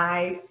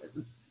I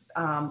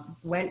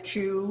went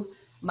to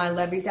my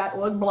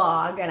levees.org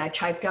blog, and I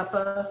typed up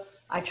a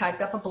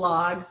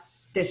blog.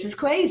 This is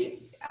crazy.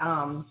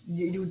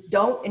 You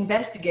don't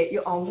investigate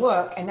your own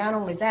work, and not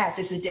only that,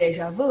 this is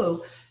deja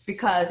vu,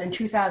 because in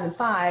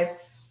 2005,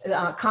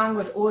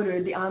 Congress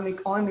ordered the Army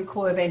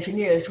Corps of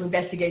Engineers to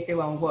investigate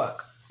their own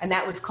work, and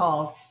that was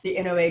called the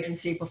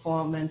Interagency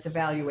Performance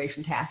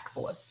Evaluation Task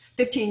Force.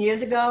 15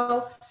 years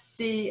ago,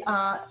 the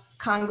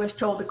Congress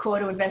told the Corps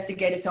to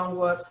investigate its own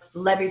work.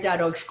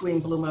 Levees.org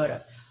screamed blue murder.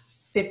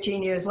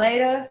 15 years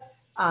later,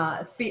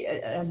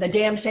 the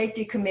Dam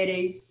Safety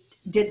Committee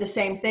did the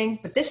same thing,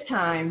 but this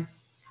time,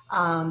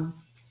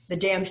 the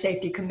Dam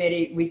Safety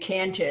Committee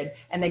recanted,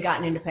 and they got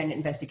an independent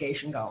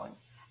investigation going.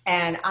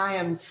 And I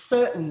am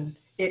certain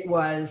it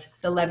was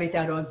the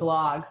levees.org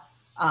blog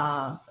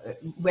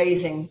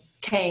raising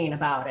Cain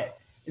about it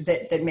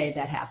that made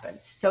that happen.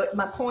 So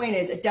my point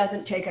is, it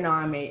doesn't take an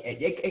army.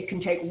 It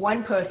can take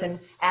one person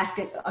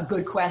asking a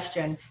good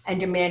question and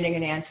demanding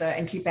an answer,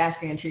 and keep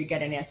asking until you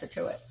get an answer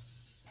to it.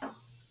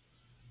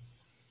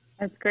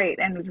 That's great.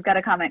 And we've got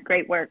a comment,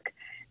 great work.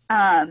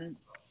 A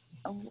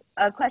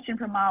question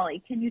from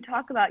Molly. Can you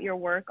talk about your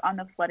work on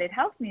the Flooded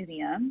House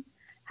Museum,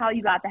 how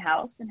you got the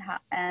house,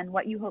 and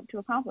what you hope to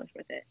accomplish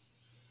with it?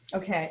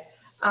 Okay.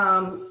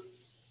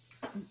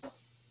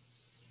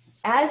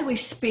 As we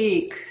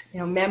speak,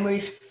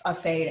 memories are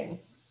fading,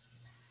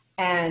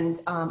 and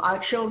our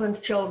children's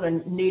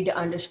children need to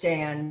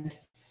understand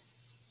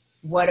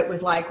what it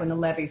was like when the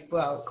levees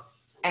broke.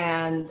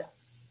 And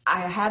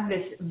I have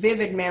this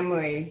vivid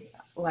memory,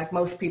 like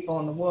most people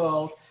in the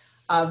world,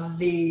 of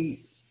the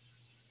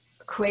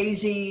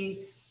crazy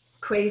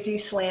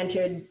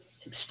slanted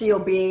steel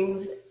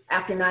beams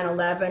after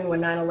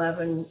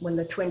 9/11, when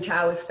the Twin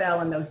Towers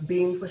fell and those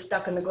beams were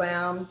stuck in the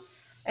ground.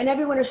 And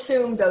everyone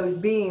assumed those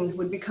beams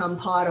would become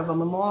part of a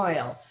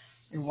memorial.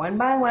 And one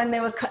by one, they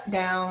were cut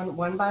down.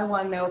 One by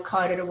one, they were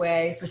carted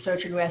away for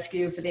search and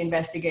rescue, for the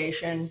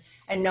investigation.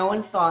 And no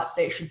one thought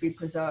they should be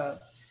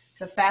preserved.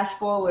 So fast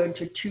forward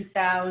to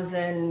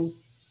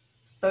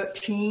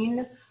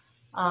 2013,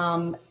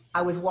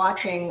 I was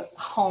watching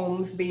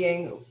homes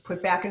being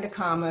put back into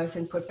commerce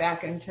and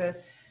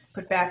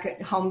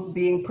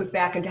being put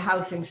back into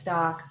housing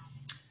stock.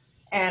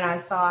 And I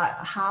thought,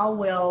 how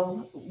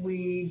will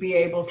we be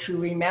able to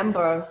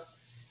remember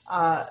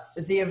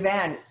the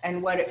event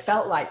and what it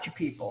felt like to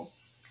people?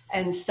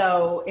 And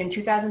so in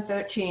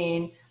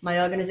 2013,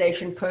 my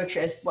organization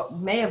purchased what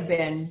may have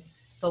been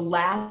the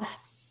last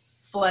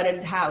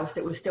flooded house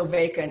that was still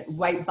vacant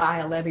right by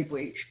a levee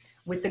breach,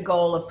 with the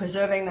goal of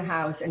preserving the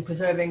house and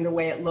preserving the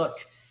way it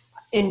looked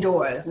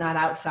indoors, not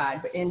outside,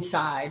 but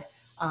inside,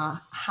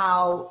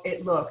 how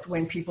it looked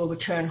when people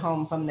returned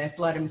home from their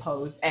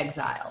flood-imposed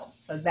exile.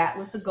 So that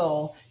was the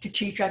goal, to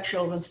teach our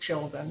children's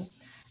children.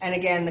 And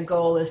again, the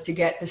goal is to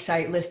get the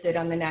site listed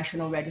on the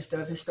National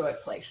Register of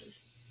Historic Places.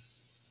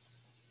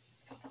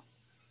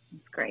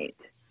 That's great.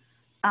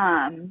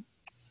 Do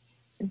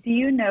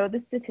you know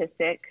the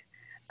statistic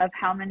of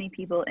how many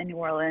people in New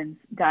Orleans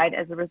died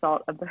as a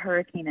result of the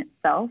hurricane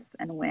itself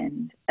and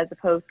wind, as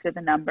opposed to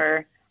the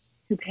number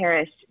who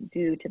perished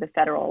due to the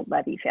federal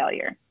levee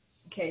failure?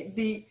 Okay,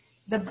 the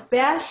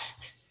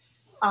best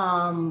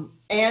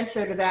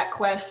answer to that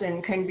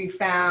question can be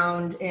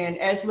found in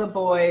Ezra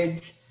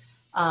Boyd's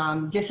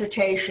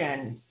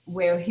dissertation,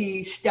 where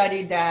he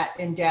studied that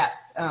in depth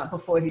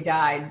before he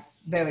died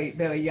very,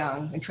 very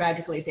young, and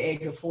tragically at the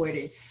age of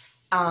 40.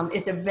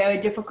 It's a very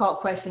difficult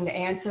question to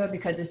answer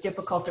because it's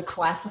difficult to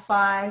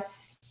classify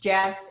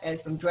death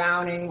as from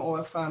drowning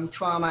or from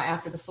trauma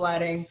after the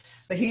flooding.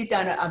 But he's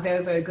done a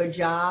very, very good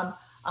job.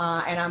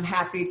 And I'm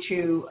happy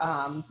to,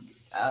 I'm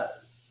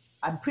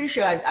pretty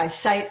sure I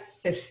cite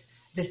this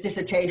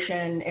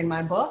dissertation in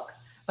my book,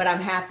 but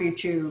I'm happy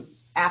to,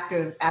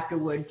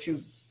 afterward, to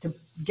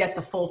get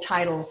the full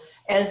title.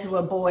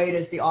 Ezra Boyd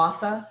is the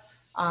author,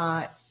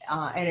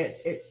 and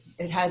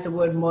it has the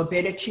word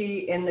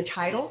morbidity in the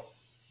title.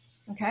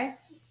 Okay.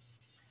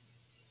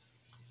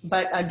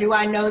 But do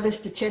I know the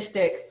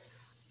statistic?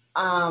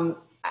 I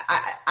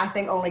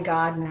think only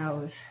God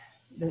knows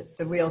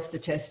the real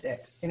statistic.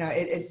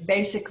 It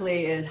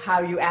basically is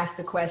how you ask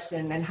the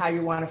question and how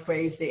you want to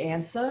phrase the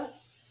answer.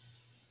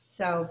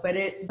 So, but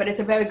it's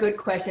a very good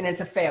question.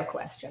 It's a fair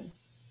question.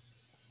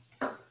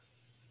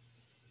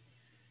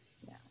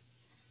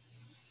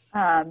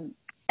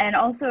 And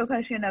also a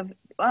question of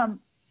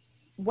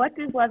what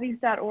does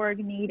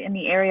levees.org need in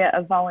the area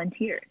of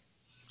volunteers?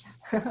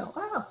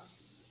 Wow,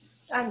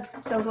 I'm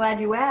so glad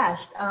you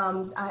asked.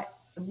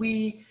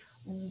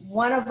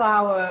 One of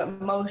our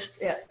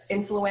most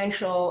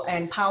influential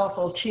and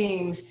powerful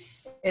teams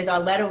is our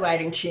letter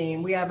writing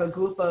team. We have a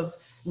group of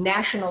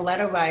national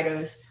letter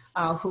writers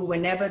who,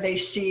 whenever they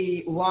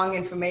see wrong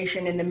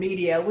information in the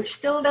media, which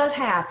still does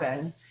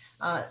happen,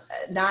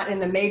 not in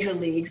the major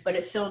leagues, but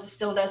it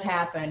still does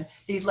happen,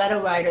 these letter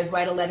writers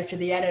write a letter to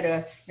the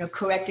editor,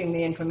 correcting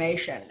the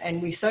information.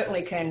 And we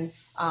certainly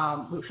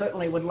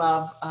would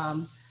love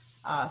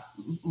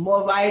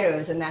more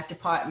writers in that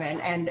department,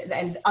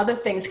 and other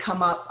things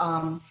come up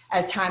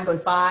as time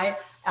goes by.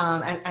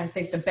 And I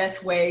think the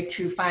best way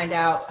to find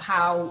out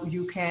how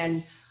you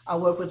can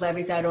work with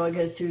levees.org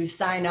is to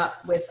sign up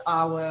with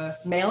our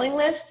mailing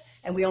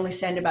list. And we only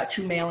send about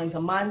 2 mailings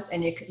a month,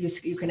 and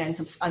you can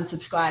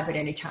unsubscribe at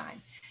any time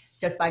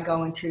just by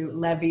going to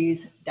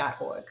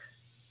levees.org.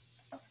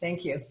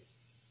 Thank you.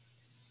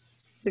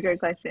 It's a great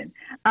question.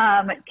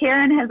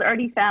 Karen has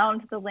already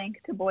found the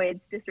link to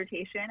Boyd's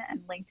dissertation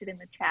and linked it in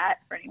the chat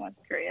for anyone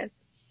curious.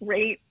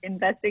 Great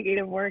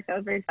investigative work. That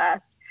was very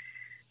fast.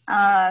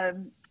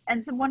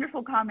 And some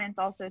wonderful comments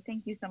also.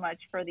 Thank you so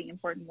much for the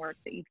important work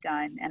that you've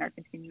done and are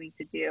continuing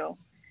to do.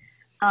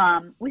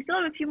 We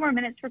still have a few more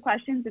minutes for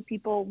questions if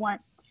people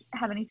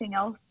have anything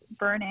else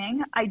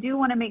burning. I do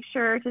want to make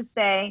sure to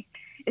say,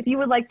 if you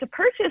would like to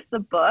purchase the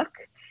book,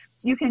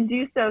 you can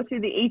do so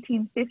through the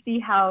 1850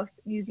 House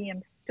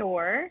Museum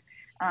store,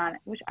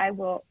 which I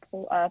will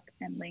pull up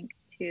and link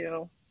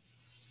to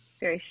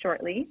very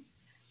shortly,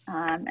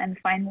 and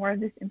find more of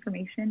this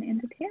information in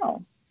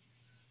detail.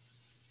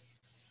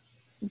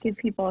 Give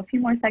people a few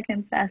more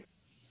seconds to ask.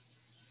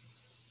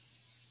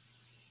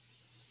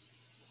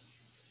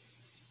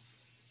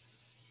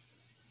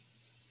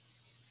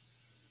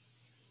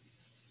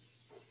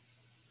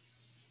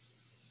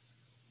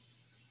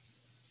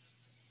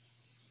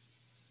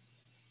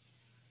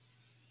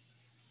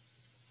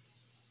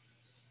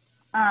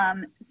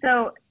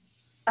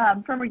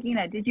 From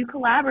Regina, did you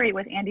collaborate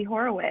with Andy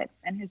Horowitz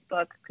and his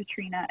book,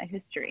 Katrina, A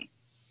History?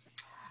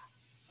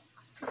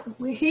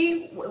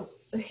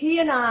 He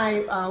and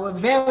I were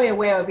very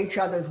aware of each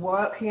other's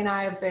work. He and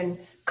I have been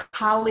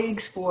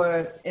colleagues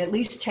for at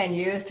least 10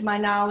 years, to my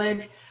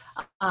knowledge.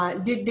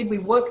 Did we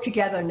work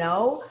together?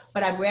 No,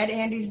 but I've read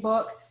Andy's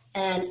book,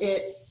 and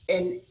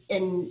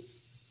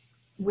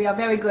we are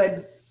very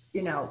good.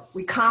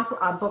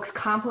 Our books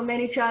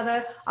complement each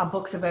other. Our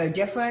books are very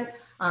different.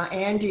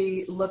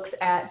 Andy looks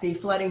at the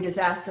flooding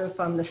disaster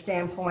from the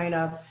standpoint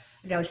of,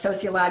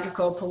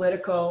 sociological,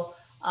 political,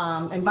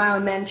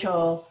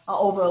 environmental,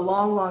 over a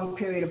long, long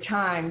period of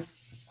time.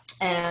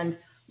 And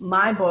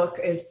my book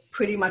is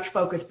pretty much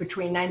focused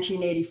between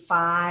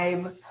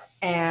 1985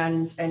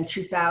 and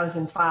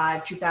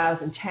 2005,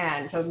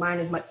 2010. So mine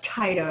is much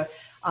tighter.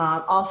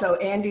 Also,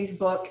 Andy's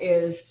book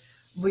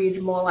reads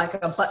more like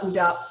a buttoned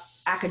up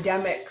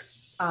academic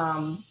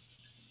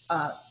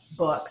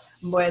book,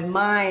 whereas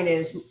mine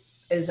is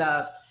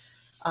a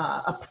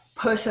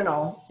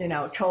personal,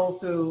 told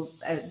through,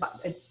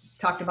 it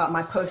talked about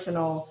my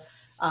personal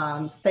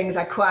things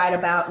I cried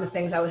about and the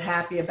things I was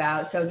happy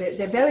about. So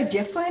they're very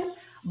different,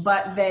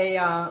 but they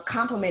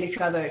complement each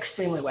other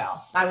extremely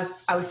well. I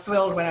was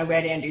thrilled when I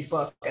read Andy's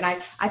book, and I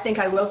think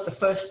I wrote the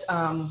first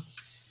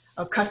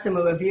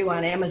customer review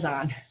on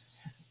Amazon.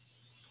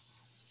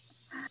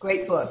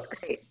 Great book.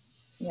 Great,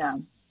 yeah.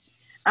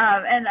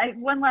 And a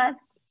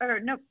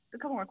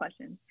couple more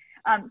questions.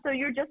 So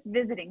you're just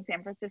visiting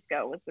San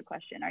Francisco was the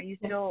question. Are you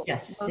still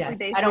mostly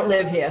based? I don't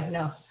live here,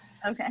 no.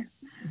 Okay.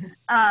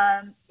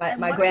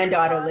 My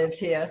granddaughter lives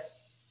here.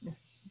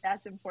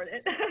 That's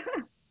important.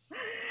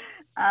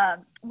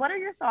 What are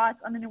your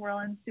thoughts on the New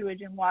Orleans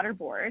Sewage and Water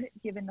Board,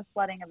 given the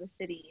flooding of the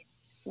city?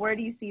 Where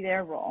do you see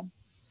their role?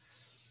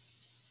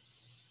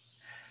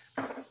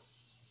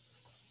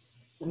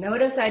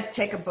 Notice I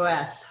take a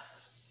breath.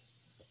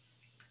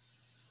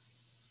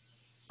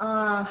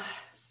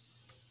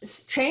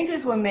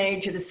 Changes were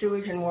made to the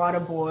Sewage and Water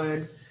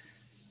Board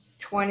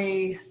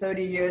 20,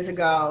 30 years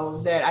ago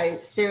that I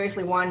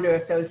seriously wonder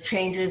if those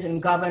changes in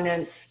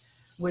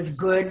governance was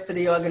good for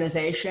the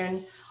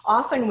organization.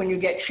 Often when you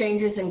get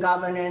changes in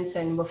governance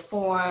and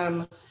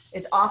reform,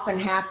 it often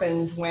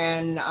happens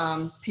when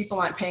people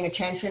aren't paying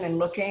attention and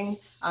looking.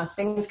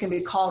 Things can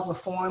be called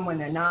reform when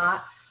they're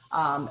not.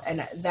 And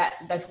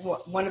that's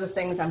one of the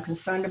things I'm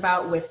concerned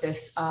about with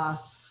this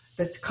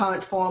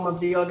current form of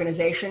the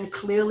organization.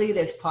 Clearly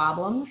there's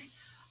problems.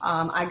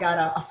 I got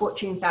a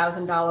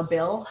 $14,000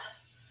 bill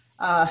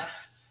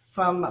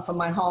from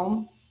my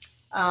home.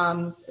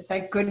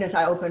 Thank goodness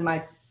I open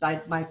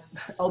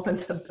open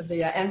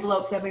the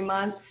envelopes every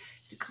month.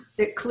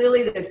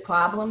 Clearly there's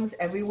problems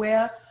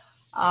everywhere,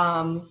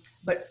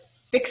 but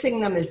fixing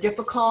them is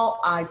difficult.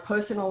 I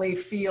personally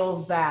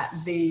feel that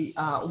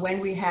when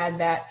we had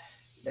that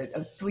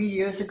 3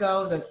 years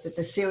ago,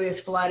 the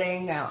serious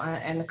flooding,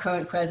 and the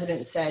current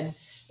president said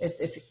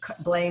it's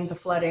blamed the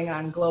flooding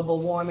on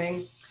global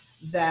warming,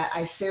 that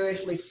I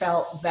seriously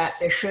felt that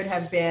there should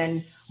have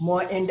been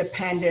more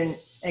independent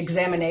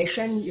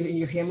examination.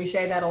 You hear me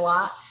say that a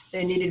lot.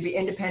 There needed to be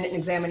independent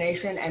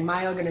examination, and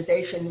my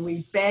organization,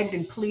 we begged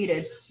and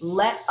pleaded,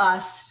 let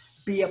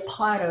us be a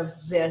part of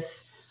this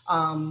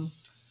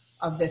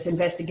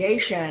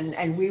investigation,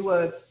 and we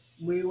were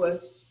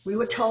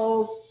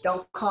told,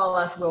 don't call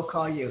us, we'll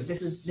call you.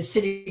 This is the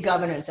city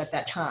governance at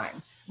that time,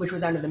 which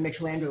was under the Mitch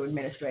Landrieu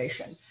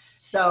administration.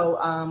 So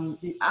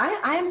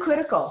I am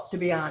critical, to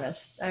be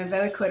honest. I'm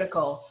very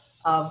critical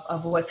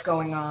of what's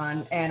going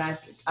on, and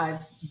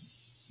I've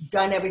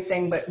done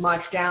everything but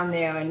march down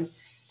there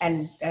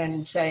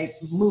and say,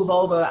 move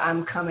over,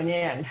 I'm coming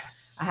in.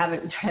 I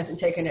hasn't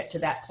taken it to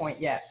that point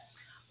yet.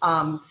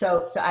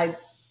 So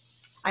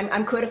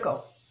I'm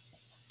critical.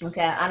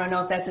 Okay, I don't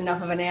know if that's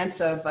enough of an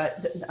answer, but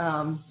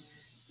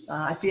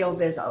I feel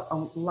there's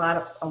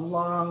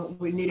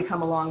we need to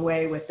come a long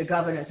way with the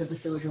governance of the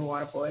Sewage and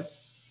Water Board.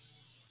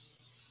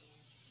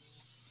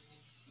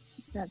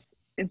 That's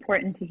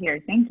important to hear.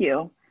 Thank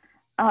you.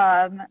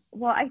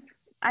 Well,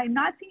 I'm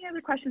not seeing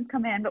other questions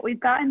come in, but we've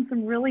gotten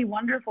some really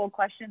wonderful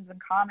questions and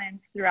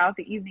comments throughout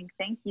the evening.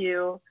 Thank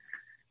you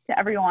to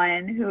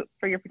everyone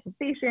for your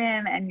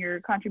participation and your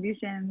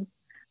contributions.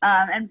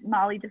 And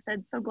Molly just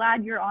said, so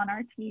glad you're on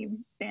our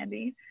team,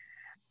 Sandy.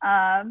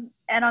 And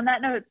on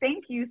that note,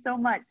 thank you so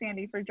much,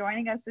 Sandy, for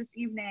joining us this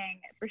evening,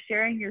 for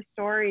sharing your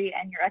story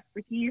and your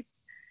expertise,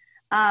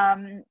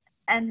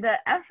 and the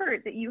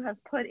effort that you have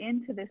put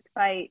into this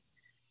fight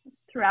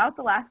throughout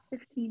the last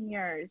 15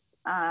 years.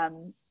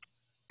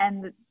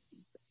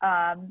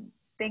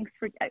 Thanks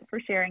for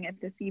sharing it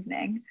this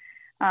evening.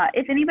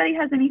 If anybody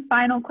has any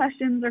final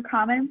questions or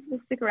comments,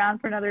 we'll stick around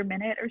for another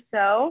minute or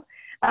so.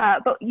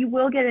 But you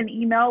will get an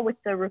email with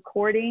the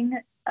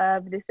recording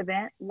of this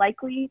event,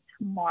 likely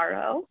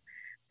tomorrow,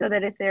 so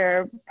that if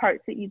there are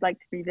parts that you'd like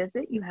to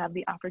revisit, you have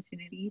the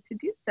opportunity to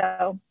do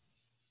so.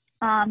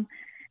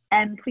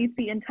 And please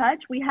be in touch.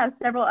 We have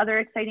several other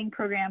exciting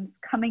programs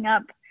coming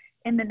up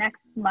in the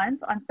next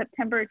month. On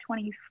September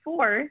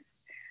 24th,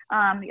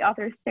 the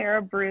author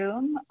Sarah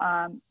Broom,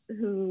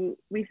 who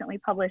recently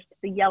published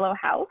The Yellow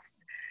House,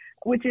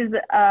 which is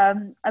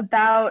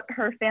about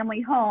her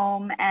family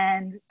home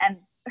and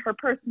her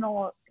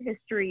personal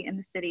history in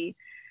the city.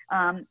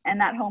 And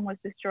that home was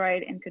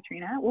destroyed in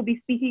Katrina. We'll be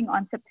speaking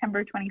on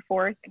September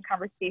 24th in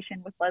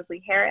conversation with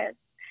Leslie Harris.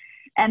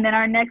 And then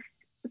our next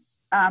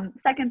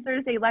second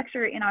Thursday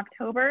lecture in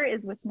October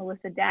is with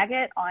Melissa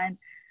Daggett on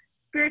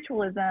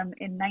spiritualism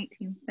in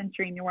 19th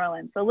century New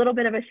Orleans. So a little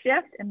bit of a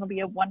shift, and it'll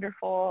be a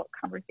wonderful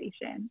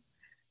conversation.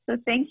 So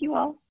thank you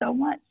all so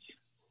much.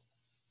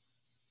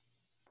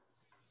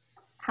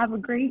 Have a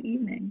great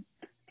evening.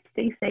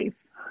 Stay safe.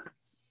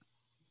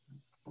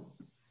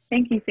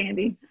 Thank you,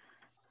 Sandy.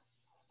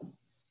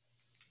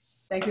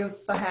 Thank you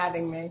for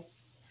having me.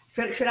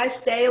 Should I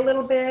stay a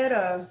little bit,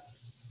 or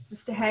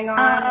just to hang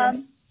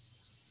on?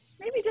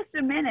 Maybe just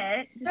a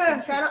minute.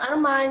 Sure, I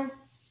don't mind.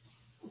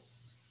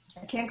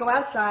 I can't go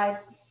outside.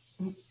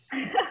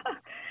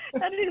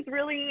 That is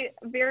really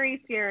very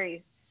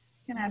scary.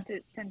 Gonna have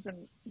to send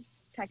some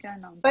tech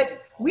on them. But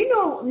we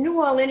know New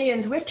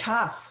Orleanians, we're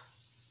tough.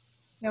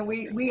 You know,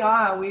 we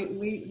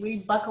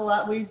buckle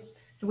up. We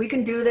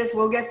can do this.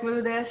 We'll get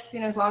through this. You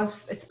know, as long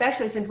as,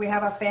 especially since we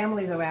have our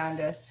families around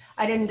us.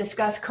 I didn't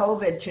discuss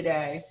COVID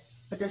today,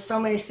 but there's so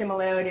many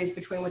similarities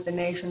between what the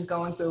nation's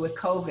going through with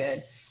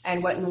COVID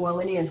and what New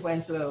Orleanians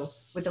went through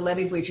with the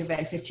levee breach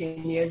event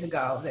 15 years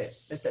ago.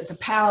 The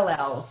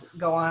parallels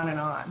go on and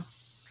on.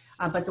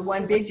 But the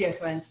one big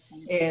difference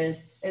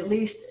is at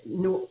least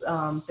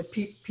the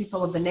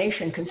people of the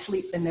nation can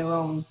sleep in their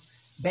own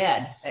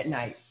bed at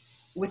night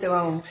with their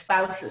own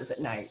spouses at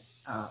night.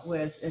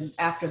 Whereas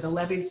after the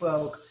levees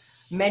broke,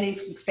 many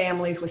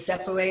families were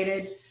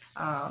separated.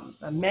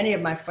 Many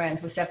of my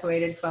friends were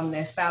separated from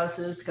their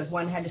spouses because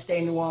one had to stay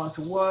in New Orleans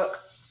to work,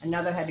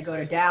 another had to go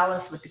to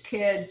Dallas with the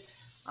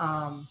kids.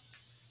 And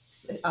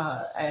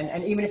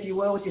even if you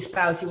were with your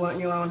spouse, you weren't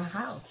in your own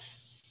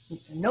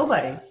house.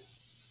 Nobody.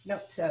 No,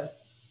 so.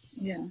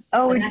 Yeah.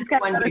 Oh, we just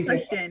got another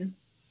question.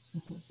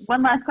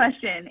 One last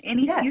question.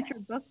 Any future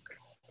books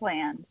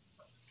planned?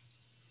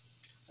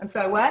 I'm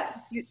sorry, what?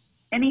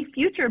 Any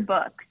future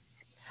books?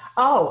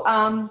 Oh,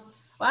 well,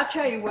 I'll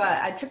tell you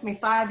what. It took me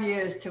 5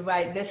 years to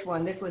write this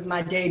one. This was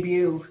my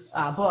debut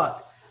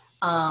book.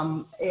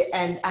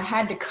 And I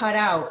had to cut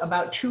out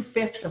about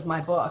 2/5 of my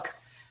book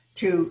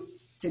to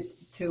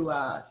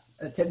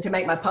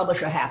make my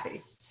publisher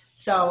happy.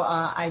 So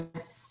I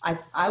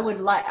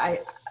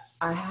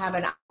have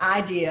an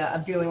idea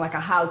of doing like a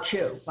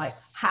how-to, like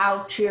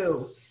how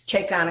to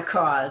take on a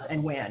cause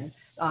and win,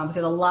 because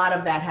a lot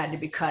of that had to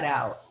be cut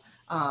out.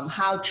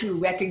 How to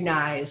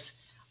recognize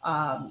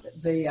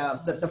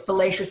the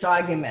fallacious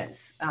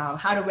arguments,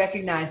 how to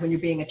recognize when you're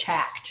being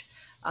attacked,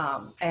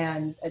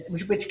 and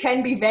which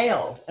can be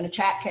veiled. An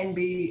attack can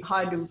be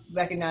hard to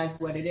recognize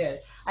what it is.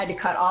 I had to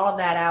cut all of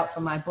that out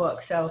from my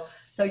book. So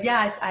So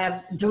yeah, I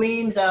have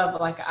dreams of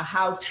like a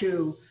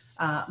how-to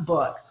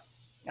book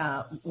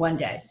one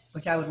day,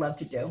 which I would love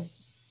to do.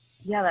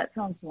 Yeah, that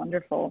sounds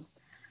wonderful.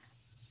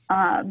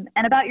 And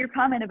about your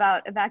comment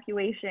about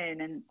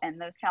evacuation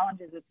and those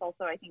challenges, it's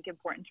also, I think,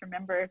 important to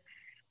remember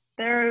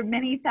there are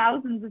many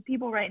thousands of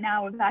people right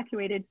now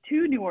evacuated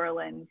to New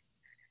Orleans,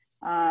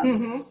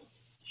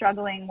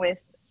 struggling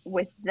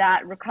with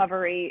that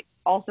recovery,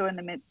 also in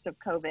the midst of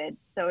COVID.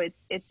 So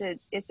it's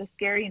a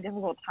scary and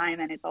difficult time,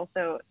 and it's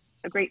also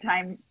a great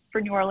time for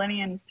New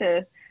Orleanians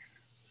to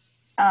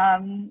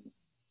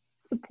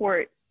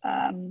support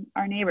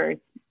our neighbors,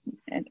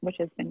 which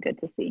has been good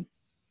to see.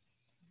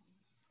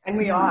 And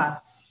we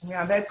are.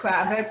 I'm very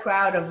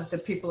proud of the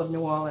people of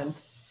New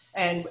Orleans.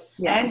 And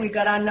we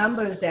got our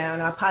numbers down,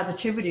 our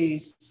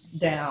positivity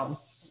down,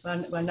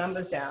 our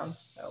numbers down.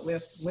 So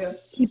we're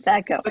keep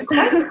that going. We're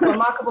quite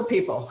remarkable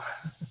people.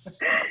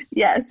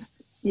 Yes.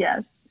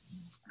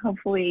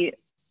 Hopefully,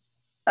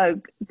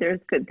 there's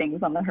good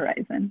things on the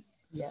horizon.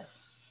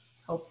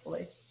 Yes,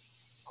 hopefully.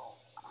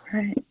 All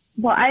right.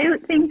 Well, I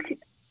think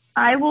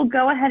I will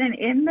go ahead and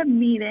end the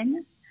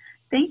meeting.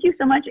 Thank you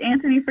so much,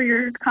 Anthony, for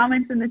your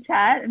comments in the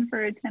chat and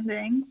for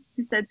attending.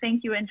 You said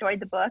thank you, enjoyed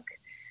the book.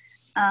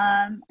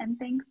 And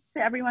thanks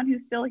to everyone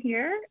who's still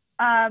here.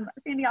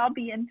 Sandy, I'll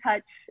be in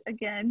touch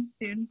again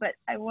soon, but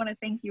I want to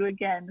thank you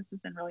again. This has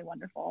been really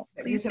wonderful.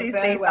 Please stay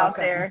safe out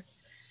there.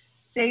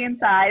 Stay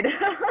inside.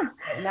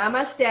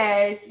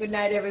 Namaste. Good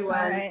night, everyone.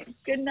 All right.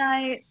 Good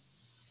night.